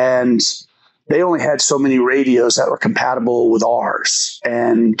 And they only had so many radios that were compatible with ours.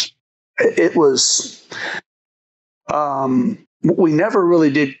 And it was, we never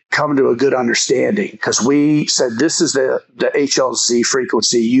really did come to a good understanding, because we said, this is the HLZ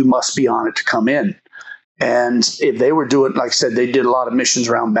frequency. You must be on it to come in. And if they were doing, like I said, they did a lot of missions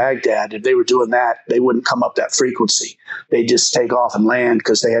around Baghdad. If they were doing that, they wouldn't come up that frequency. They just take off and land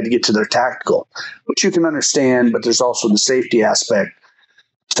because they had to get to their tactical, which you can understand, but there's also the safety aspect.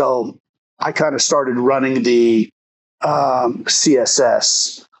 So I kind of started running the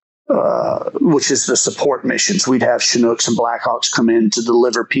CSS, which is the support missions. We'd have Chinooks and Blackhawks come in to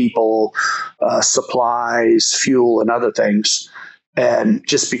deliver people, supplies, fuel, and other things. And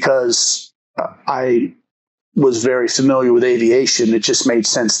just because I was very familiar with aviation, it just made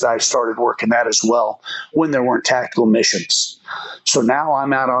sense that I started working that as well when there weren't tactical missions. So now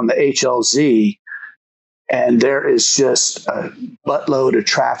I'm out on the HLZ, and there is just a buttload of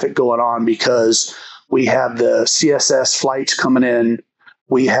traffic going on because we have the CSS flights coming in.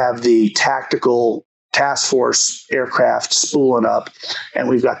 We have the tactical task force aircraft spooling up, and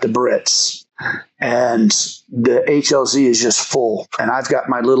we've got the Brits. And the HLZ is just full. And I've got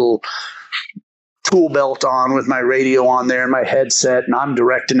my little tool belt on with my radio on there and my headset, and I'm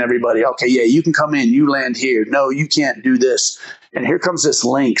directing everybody. Okay, yeah, you can come in, you land here. No, you can't do this. And here comes this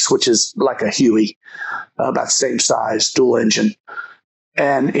Lynx, which is like a Huey, about the same size, dual engine.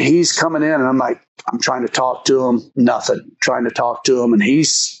 And he's coming in, and I'm like, I'm trying to talk to him, nothing. Trying to talk to him, and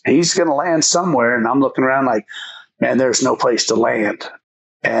he's going to land somewhere. And I'm looking around like, man, there's no place to land.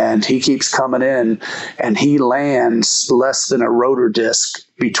 And he keeps coming in, and he lands less than a rotor disc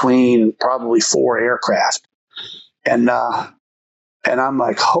between probably 4 aircraft. And I'm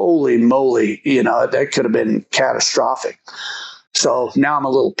like, holy moly, you know, that could have been catastrophic. So now I'm a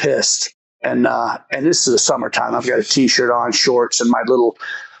little pissed. And this is the summertime. I've got a t-shirt on, shorts, and my little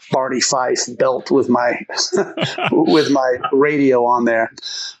Barney Fife belt with my with my radio on there.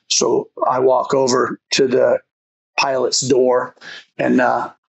 So I walk over to the pilot's door and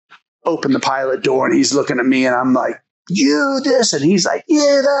open the pilot door, and he's looking at me, and I'm like, you this, and he's like,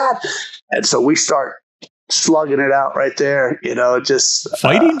 yeah, that. And so we start slugging it out right there, you know, just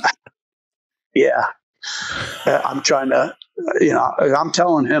fighting. Yeah. I'm trying to, you know, I'm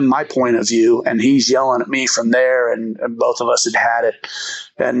telling him my point of view, and he's yelling at me from there, and both of us had it.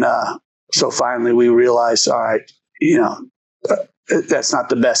 And so finally we realized, all right, you know, that's not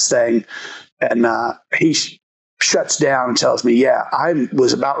the best thing. And he shuts down and tells me, yeah, I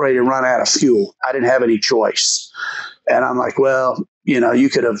was about ready to run out of fuel. I didn't have any choice. And I'm like, well, you know, you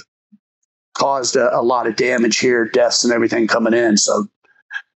could have caused a lot of damage here, deaths and everything coming in. So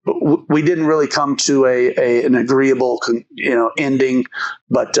we didn't really come to an agreeable, you know, ending,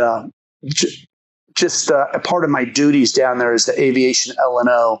 but just a part of my duties down there is the aviation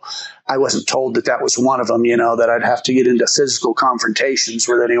L&O. I wasn't told that was one of them, you know, that I'd have to get into physical confrontations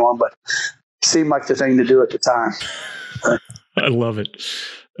with anyone, but it seemed like the thing to do at the time. I love it.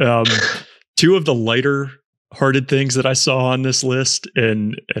 Two of the lighter hearted things that I saw on this list,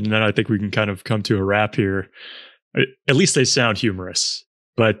 and then I think we can kind of come to a wrap here. At least they sound humorous.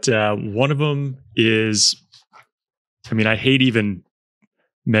 But one of them is, I mean, I hate even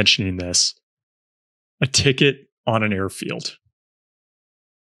mentioning this, a ticket on an airfield.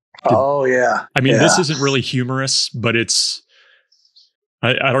 Oh, yeah. I mean, This isn't really humorous, but it's,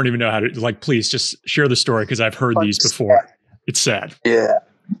 I don't even know how to, like, please just share the story, because I've heard these before. It's sad. Yeah.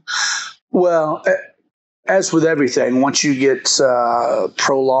 Well, as with everything, once you get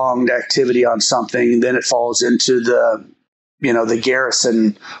prolonged activity on something, then it falls into the the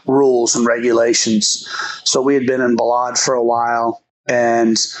garrison rules and regulations. So we had been in Balad for a while,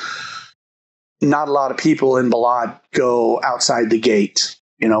 and not a lot of people in Balad go outside the gate.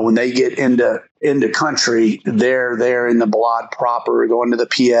 When they get into country, they're there in the Balad proper, going to the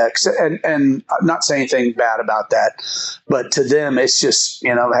PX, and I'm not saying anything bad about that, but to them, it's just,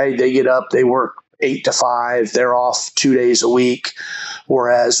 hey, they get up, they work 8 to 5, they're off 2 days a week,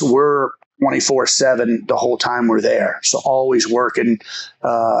 whereas we're 24/7 the whole time we're there. So always working.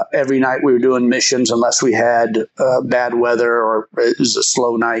 Every night we were doing missions unless we had bad weather or it was a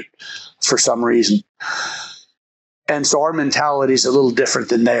slow night for some reason. And so our mentality is a little different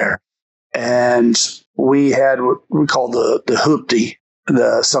than there. And we had what we call the hoopty,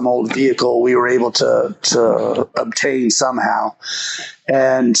 some old vehicle we were able to obtain somehow.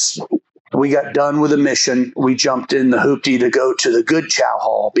 And we got done with a mission. We jumped in the hoopty to go to the good chow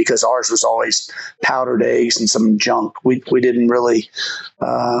hall because ours was always powdered eggs and some junk. We didn't really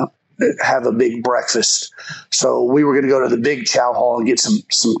have a big breakfast. So we were going to go to the big chow hall and get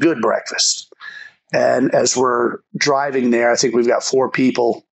some good breakfast. And as we're driving there, I think we've got 4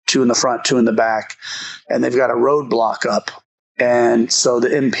 people, 2 in the front, 2 in the back, and they've got a roadblock up. And so the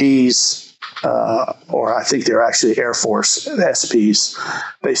MPs, or I think they're actually Air Force SPs,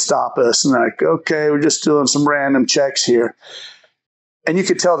 they stop us and they're like, okay, we're just doing some random checks here. And you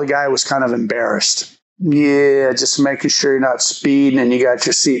could tell the guy was kind of embarrassed. Yeah, just making sure you're not speeding and you got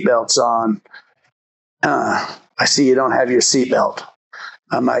your seatbelts on. I see you don't have your seatbelt.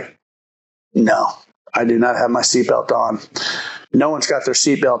 I'm like, no, I do not have my seatbelt on. No one's got their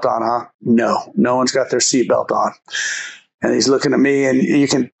seatbelt on, huh? No one's got their seatbelt on. And he's looking at me, and you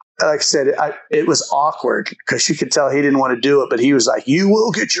can, like I said, it was awkward because you could tell he didn't want to do it, but he was like, you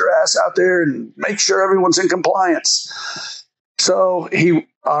will get your ass out there and make sure everyone's in compliance. So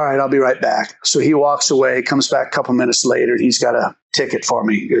all right, I'll be right back. So he walks away, comes back a couple minutes later. He's got a ticket for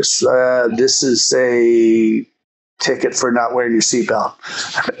me. He goes, this is a ticket for not wearing your seatbelt.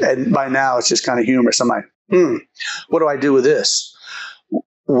 And by now it's just kind of humorous. I'm like, what do I do with this?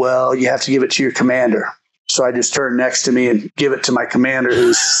 Well, you have to give it to your commander. So I just turn next to me and give it to my commander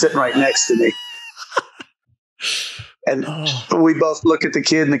who's sitting right next to me. And we both look at the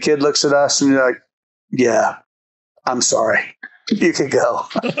kid, and the kid looks at us, and you're like, yeah, I'm sorry. You can go.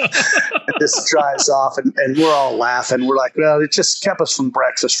 And this drives off, and we're all laughing. We're like, well, it just kept us from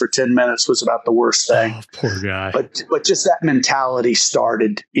breakfast for 10 minutes was about the worst thing. Oh, poor guy. But just that mentality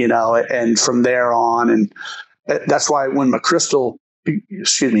started, and from there on, and that's why when General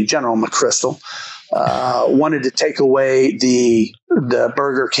McChrystal, wanted to take away the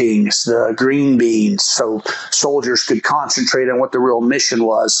Burger Kings, the green beans, so soldiers could concentrate on what the real mission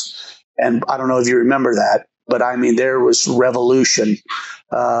was. And I don't know if you remember that, but I mean, there was revolution.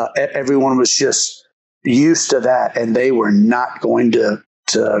 Everyone was just used to that, and they were not going to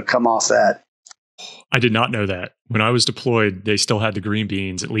come off that. I did not know that. When I was deployed, they still had the green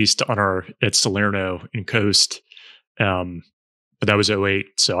beans, at least at Salerno in Coast. But that was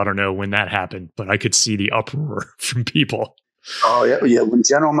 2008, so I don't know when that happened, but I could see the uproar from people. Oh, yeah. When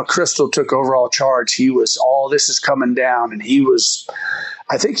General McChrystal took overall charge, he was, all this is coming down, and he was,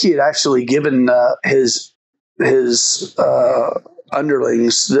 I think he had actually given his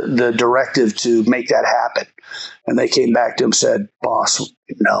underlings the directive to make that happen. And they came back to him and said, boss,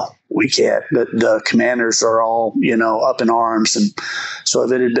 no, we can't. The commanders are all, up in arms. And so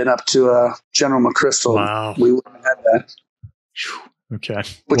if it had been up to General McChrystal, wow, we wouldn't have had that. Okay.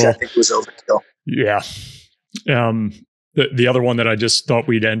 Which I think was overkill. Yeah. The other one that I just thought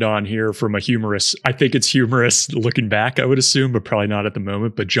we'd end on here from a humorous, I think it's humorous looking back, I would assume, but probably not at the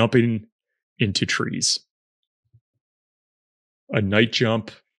moment, but jumping into trees. A night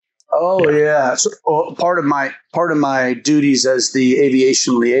jump. Oh yeah. So part of my duties as the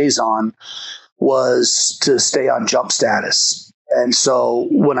aviation liaison was to stay on jump status. And so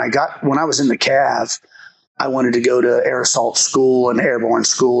when I was in the CAV, I wanted to go to air assault school and airborne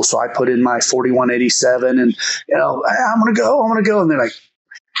school. So I put in my 4187 and, I'm going to go. And they're like,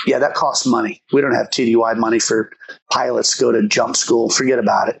 yeah, that costs money. We don't have TDY money for pilots to go to jump school. Forget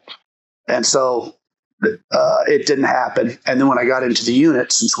about it. And so it didn't happen. And then when I got into the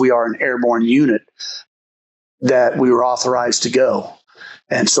unit, since we are an airborne unit, that we were authorized to go.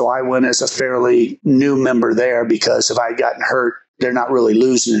 And so I went as a fairly new member there because if I had gotten hurt, they're not really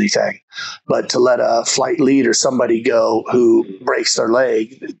losing anything. But to let a flight lead or somebody go who breaks their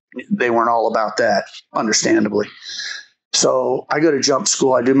leg, they weren't all about that, understandably. So I go to jump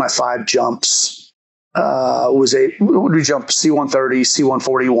school. I do my 5 jumps. we jump C-130,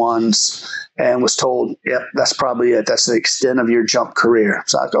 C-141s, and was told, yep, that's probably it. That's the extent of your jump career.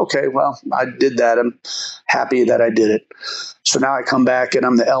 So I was like, okay, well, I did that. I'm happy that I did it. So now I come back and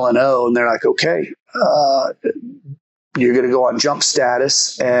I'm the LNO, and they're like, okay, you're going to go on jump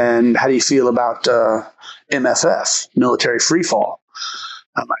status. And how do you feel about MFF, military free fall?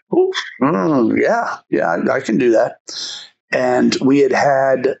 I'm like, yeah, I can do that. And we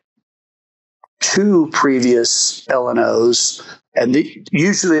had 2 previous LNOs, and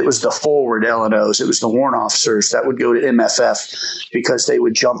usually it was the forward LNOs. It was the warrant officers that would go to MFF because they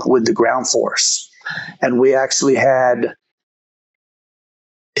would jump with the ground force. And we actually had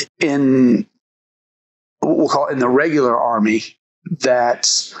we'll call it in the regular Army,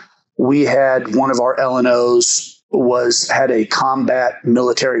 that we had one of our LNOs had a combat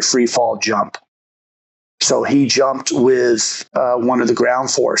military free fall jump. So he jumped with one of the ground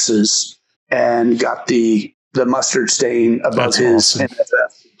forces and got the mustard stain above his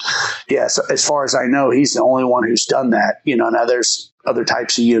MFF. Yeah, so as far as I know, he's the only one who's done that. Now there's other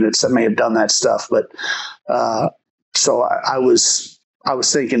types of units that may have done that stuff, but so I was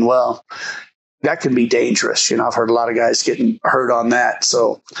thinking, well, that can be dangerous. I've heard a lot of guys getting hurt on that,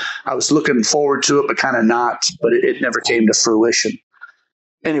 so I was looking forward to it, but kind of not. But it never came to fruition.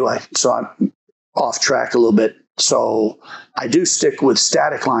 Anyway, so I'm off track a little bit. So I do stick with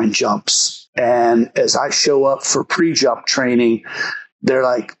static line jumps. And as I show up for pre-jump training, they're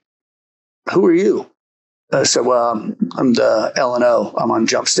like, who are you? I said, well, I'm the LNO. I'm on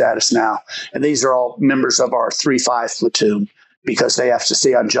jump status now. And these are all members of our 3-5 platoon because they have to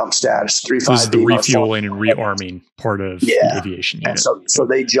stay on jump status. 3-5 This is the refueling and rearming part of the aviation unit. And so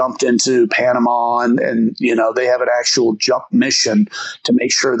they jumped into Panama and they have an actual jump mission to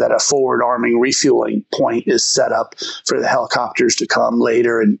make sure that a forward arming refueling point is set up for the helicopters to come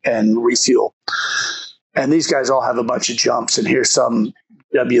later and refuel. And these guys all have a bunch of jumps, and here's some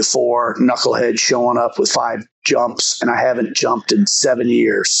W4 knucklehead showing up with 5 jumps, and I haven't jumped in 7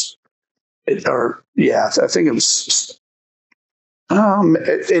 years. I think it was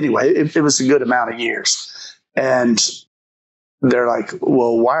anyway, it was a good amount of years. And they're like,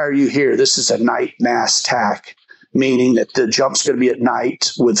 well, why are you here? This is a night mass TAC, meaning that the jump's going to be at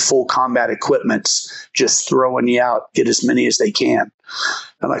night with full combat equipment, just throwing you out, get as many as they can.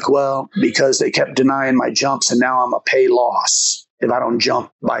 I'm like, well, because they kept denying my jumps, and now I'm a pay loss if I don't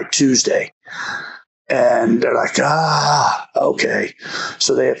jump by Tuesday. And they're like, okay.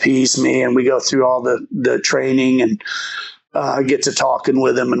 So they appease me, and we go through all the training, and I get to talking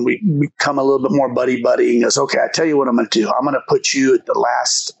with him, and we become a little bit more buddy-buddy. He goes, okay, I tell you what I'm going to do. I'm going to put you at the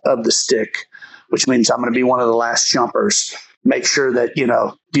last of the stick, which means I'm going to be one of the last jumpers. Make sure that, you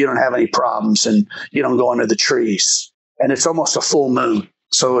don't have any problems and you don't go under the trees. And it's almost a full moon.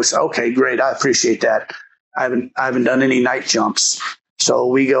 So it's okay, great. I appreciate that. I haven't done any night jumps. So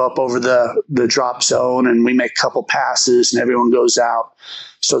we go up over the drop zone, and we make a couple passes, and everyone goes out.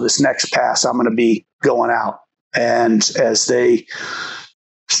 So this next pass, I'm going to be going out. And as they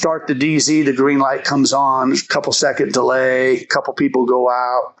start the DZ, the green light comes on, a couple second delay, a couple people go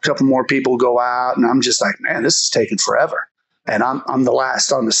out, a couple more people go out. And I'm just like, man, this is taking forever. And I'm the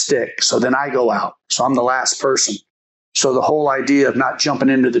last on the stick. So then I go out. So I'm the last person. So the whole idea of not jumping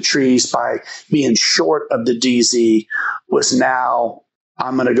into the trees by being short of the DZ was now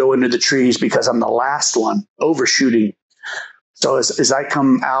I'm going to go into the trees because I'm the last one overshooting. So as I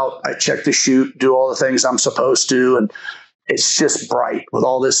come out, I check the chute, do all the things I'm supposed to, and it's just bright with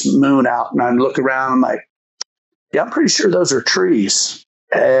all this moon out. And I look around, I'm like, yeah, I'm pretty sure those are trees,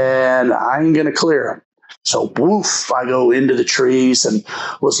 and I ain't going to clear them. So woof, I go into the trees and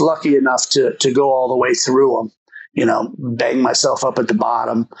was lucky enough to go all the way through them, bang myself up at the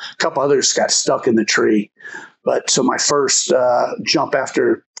bottom. A couple others got stuck in the tree. But so my first jump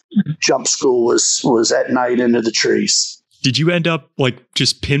after jump school was at night into the trees. Did you end up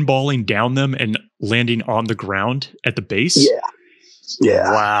just pinballing down them and landing on the ground at the base?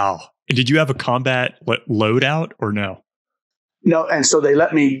 Yeah. Wow. And did you have a combat loadout or no? No, and so they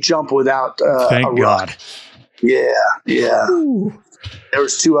let me jump without Thank God. Run. Yeah. Ooh. There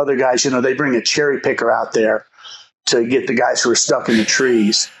was 2 other guys, they bring a cherry picker out there to get the guys who are stuck in the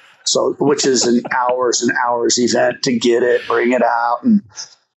trees. So, which is an hours and hours event to get it, bring it out. And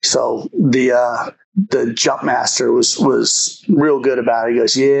so the jump master was real good about it. He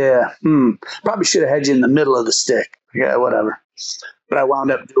goes, probably should have had you in the middle of the stick. Yeah, whatever. But I wound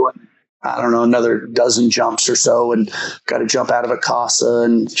up doing, I don't know, another dozen jumps or so, and got to jump out of a Casa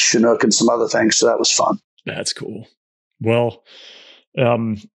and Chinook and some other things. So that was fun. That's cool. Well,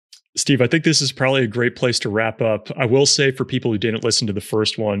 Steve, I think this is probably a great place to wrap up. I will say, for people who didn't listen to the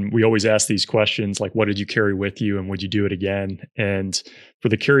first one, we always ask these questions like, what did you carry with you and would you do it again? And for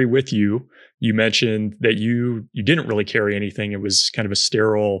the carry with you, you mentioned that you didn't really carry anything. It was kind of a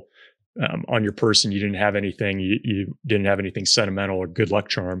sterile on your person. You didn't have anything. You didn't have anything sentimental or good luck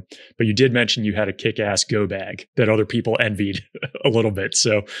charm. But you did mention you had a kick-ass go bag that other people envied a little bit.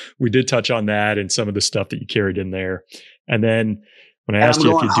 So we did touch on that and some of the stuff that you carried in there. And then when I asked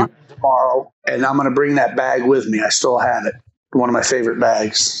you if you do tomorrow, and I'm going to bring that bag with me. I still have it. One of my favorite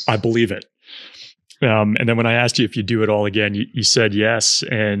bags. I believe it. And then when I asked you if you do it all again, you said yes,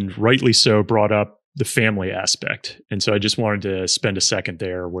 and rightly so, brought up the family aspect. And so I just wanted to spend a second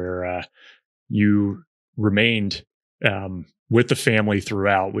there where you remained with the family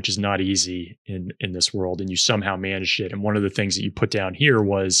throughout, which is not easy in this world, and you somehow managed it. And one of the things that you put down here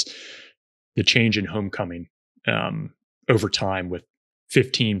was the change in homecoming over time with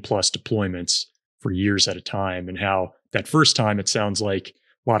 15 plus deployments for years at a time, and how that first time it sounds like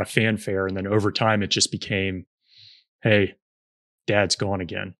a lot of fanfare, and then over time it just became, hey, dad's gone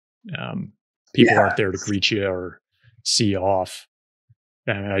again. People aren't there to greet you or see you off.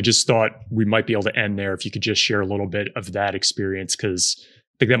 And I just thought we might be able to end there if you could just share a little bit of that experience, because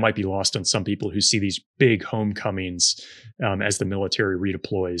I think that might be lost on some people who see these big homecomings as the military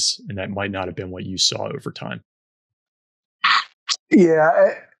redeploys, and that might not have been what you saw over time.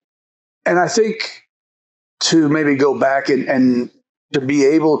 Yeah. And I think to maybe go back and to be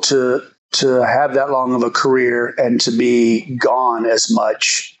able to have that long of a career and to be gone as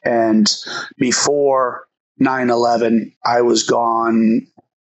much. And before 9/11, I was gone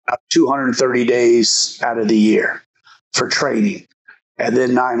 230 days out of the year for training. And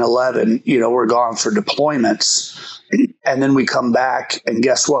then 9/11, we're gone for deployments. And then we come back, and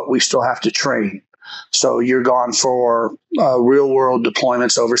guess what? We still have to train. So you're gone for real world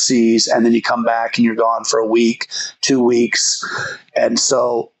deployments overseas, and then you come back and you're gone for a week, 2 weeks. And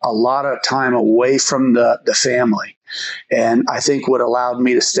so a lot of time away from the family. And I think what allowed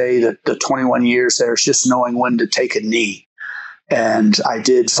me to stay the 21 years there is just knowing when to take a knee. And I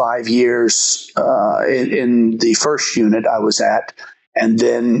did 5 years in the first unit I was at, and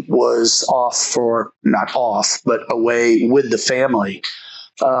then was not off, but away with the family.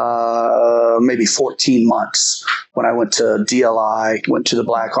 Maybe 14 months when I went to DLI, went to the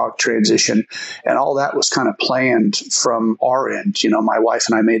Black Hawk transition, and all that was kind of planned from our end. My wife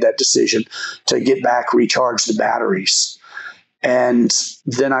and I made that decision to get back, recharge the batteries. And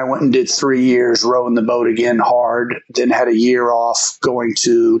then I went and did 3 years rowing the boat again hard, then had a year off going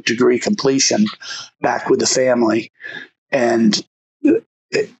to degree completion back with the family. And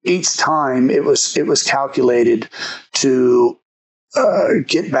each time it was calculated to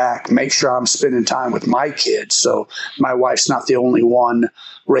get back, make sure I'm spending time with my kids. So my wife's not the only one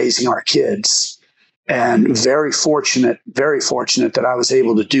raising our kids. And very fortunate that I was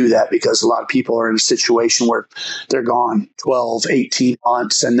able to do that, because a lot of people are in a situation where they're gone 12, 18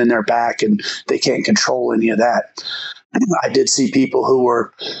 months and then they're back and they can't control any of that. I did see people who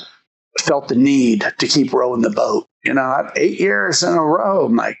felt the need to keep rowing the boat. 8 years in a row.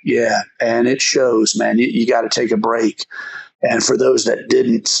 I'm like, yeah. And it shows, man, you got to take a break. And for those that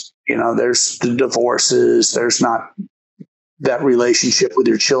didn't, there's the divorces, there's not that relationship with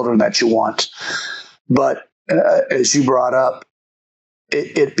your children that you want. But as you brought up,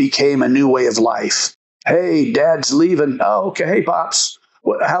 it became a new way of life. Hey, dad's leaving. Oh, okay. Hey, pops,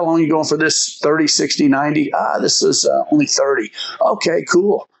 how long are you going for this? 30, 60, 90? This is only 30. Okay,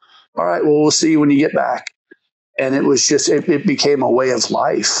 cool. All right. Well, we'll see you when you get back. And it was just, it became a way of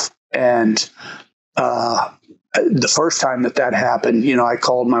life. And the first time that happened, I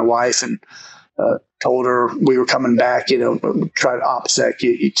called my wife and told her we were coming back, try to OPSEC,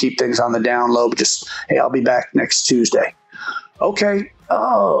 you keep things on the down low, but just, hey, I'll be back next Tuesday. Okay.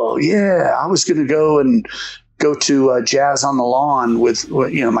 Oh, yeah. I was going to go to Jazz on the Lawn with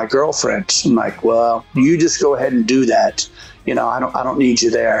my girlfriend. I'm like, well, you just go ahead and do that. I don't need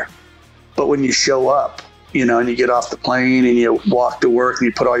you there. But when you show up, and you get off the plane and you walk to work and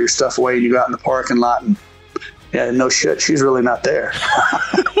you put all your stuff away and you go out in the parking lot and, yeah, no shit, she's really not there.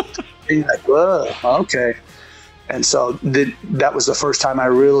 And you're like, whoa, okay. And so that was the first time I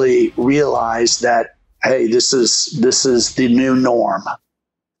really realized that, hey, this is the new norm.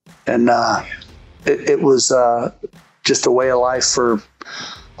 And it was just a way of life for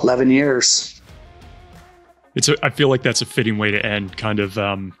 11 years. I feel like that's a fitting way to end kind of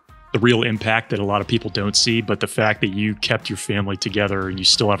the real impact that a lot of people don't see, but the fact that you kept your family together and you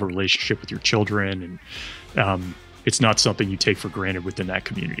still have a relationship with your children, and it's not something you take for granted within that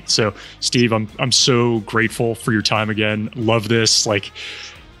community. So Steve, I'm so grateful for your time again. Love this. Like,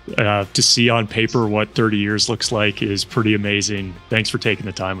 to see on paper what 30 years looks like is pretty amazing. Thanks for taking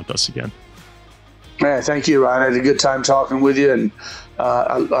the time with us again. Yeah, thank you, Ryan. I had a good time talking with you, and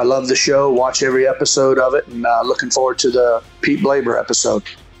I love the show. Watch every episode of it, and looking forward to the Pete Blaber episode.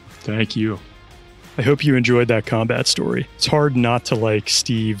 Thank you. I hope you enjoyed that combat story. It's hard not to like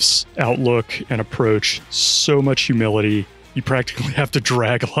Steve's outlook and approach. So much humility. You practically have to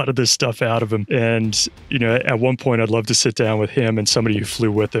drag a lot of this stuff out of him. And, you know, at one point I'd love to sit down with him and somebody who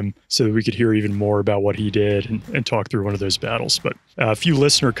flew with him so that we could hear even more about what he did and talk through one of those battles. But a few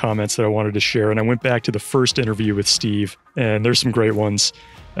listener comments that I wanted to share. And I went back to the first interview with Steve, and there's some great ones.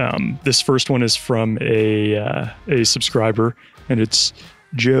 This first one is from a subscriber, and it's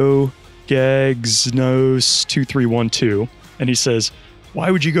Joe Gagsnos2312, and he says, "Why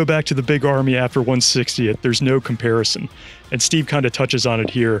would you go back to the big Army after 160th? There's no comparison." And Steve kind of touches on it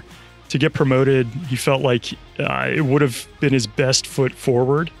here. To get promoted, he felt like it would have been his best foot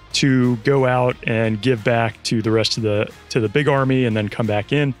forward to go out and give back to the rest of the big Army and then come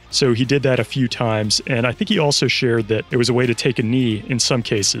back in. So he did that a few times, and I think he also shared that it was a way to take a knee in some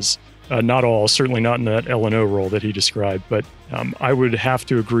cases. Not all, certainly not in that L&O role that he described, but I would have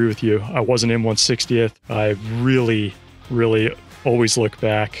to agree with you. I wasn't in 160th. I really, really always look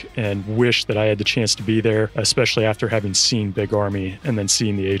back and wish that I had the chance to be there, especially after having seen Big Army and then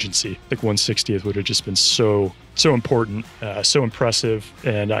seeing the agency. I think 160th would have just been so important, so impressive,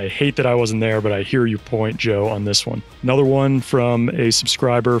 and I hate that I wasn't there, but I hear your point, Joe, on this one. Another one from a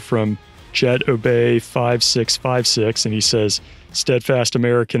subscriber from Jet Obey 5656, and he says, "Steadfast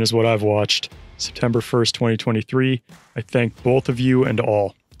American is what I've watched. September 1st, 2023. I thank both of you and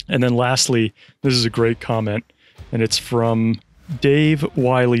all." And then lastly, this is a great comment, and it's from Dave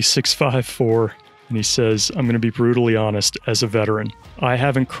Wiley 654, and he says, "I'm going to be brutally honest as a veteran. I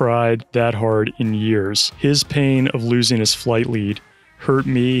haven't cried that hard in years. His pain of losing his flight lead hurt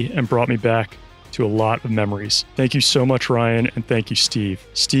me and brought me back to a lot of memories. Thank you so much, Ryan, and thank you, Steve.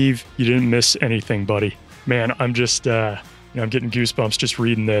 Steve, you didn't miss anything, buddy." Man, I'm just, I'm getting goosebumps just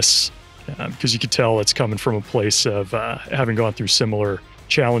reading this because you could tell it's coming from a place of having gone through similar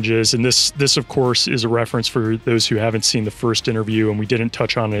challenges. And this, of course, is a reference for those who haven't seen the first interview, and we didn't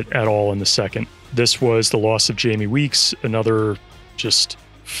touch on it at all in the second. This was the loss of Jamie Weeks, another just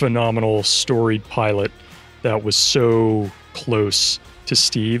phenomenal storied pilot that was so close to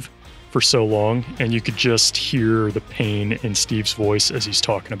Steve for so long, and you could just hear the pain in Steve's voice as he's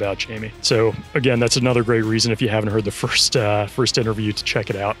talking about Jamie. So again, that's another great reason, if you haven't heard the first interview, to check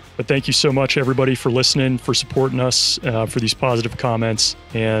it out. But thank you so much, everybody, for listening, for supporting us, for these positive comments,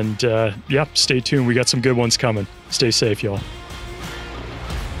 and yeah, stay tuned. We got some good ones coming. Stay safe, y'all.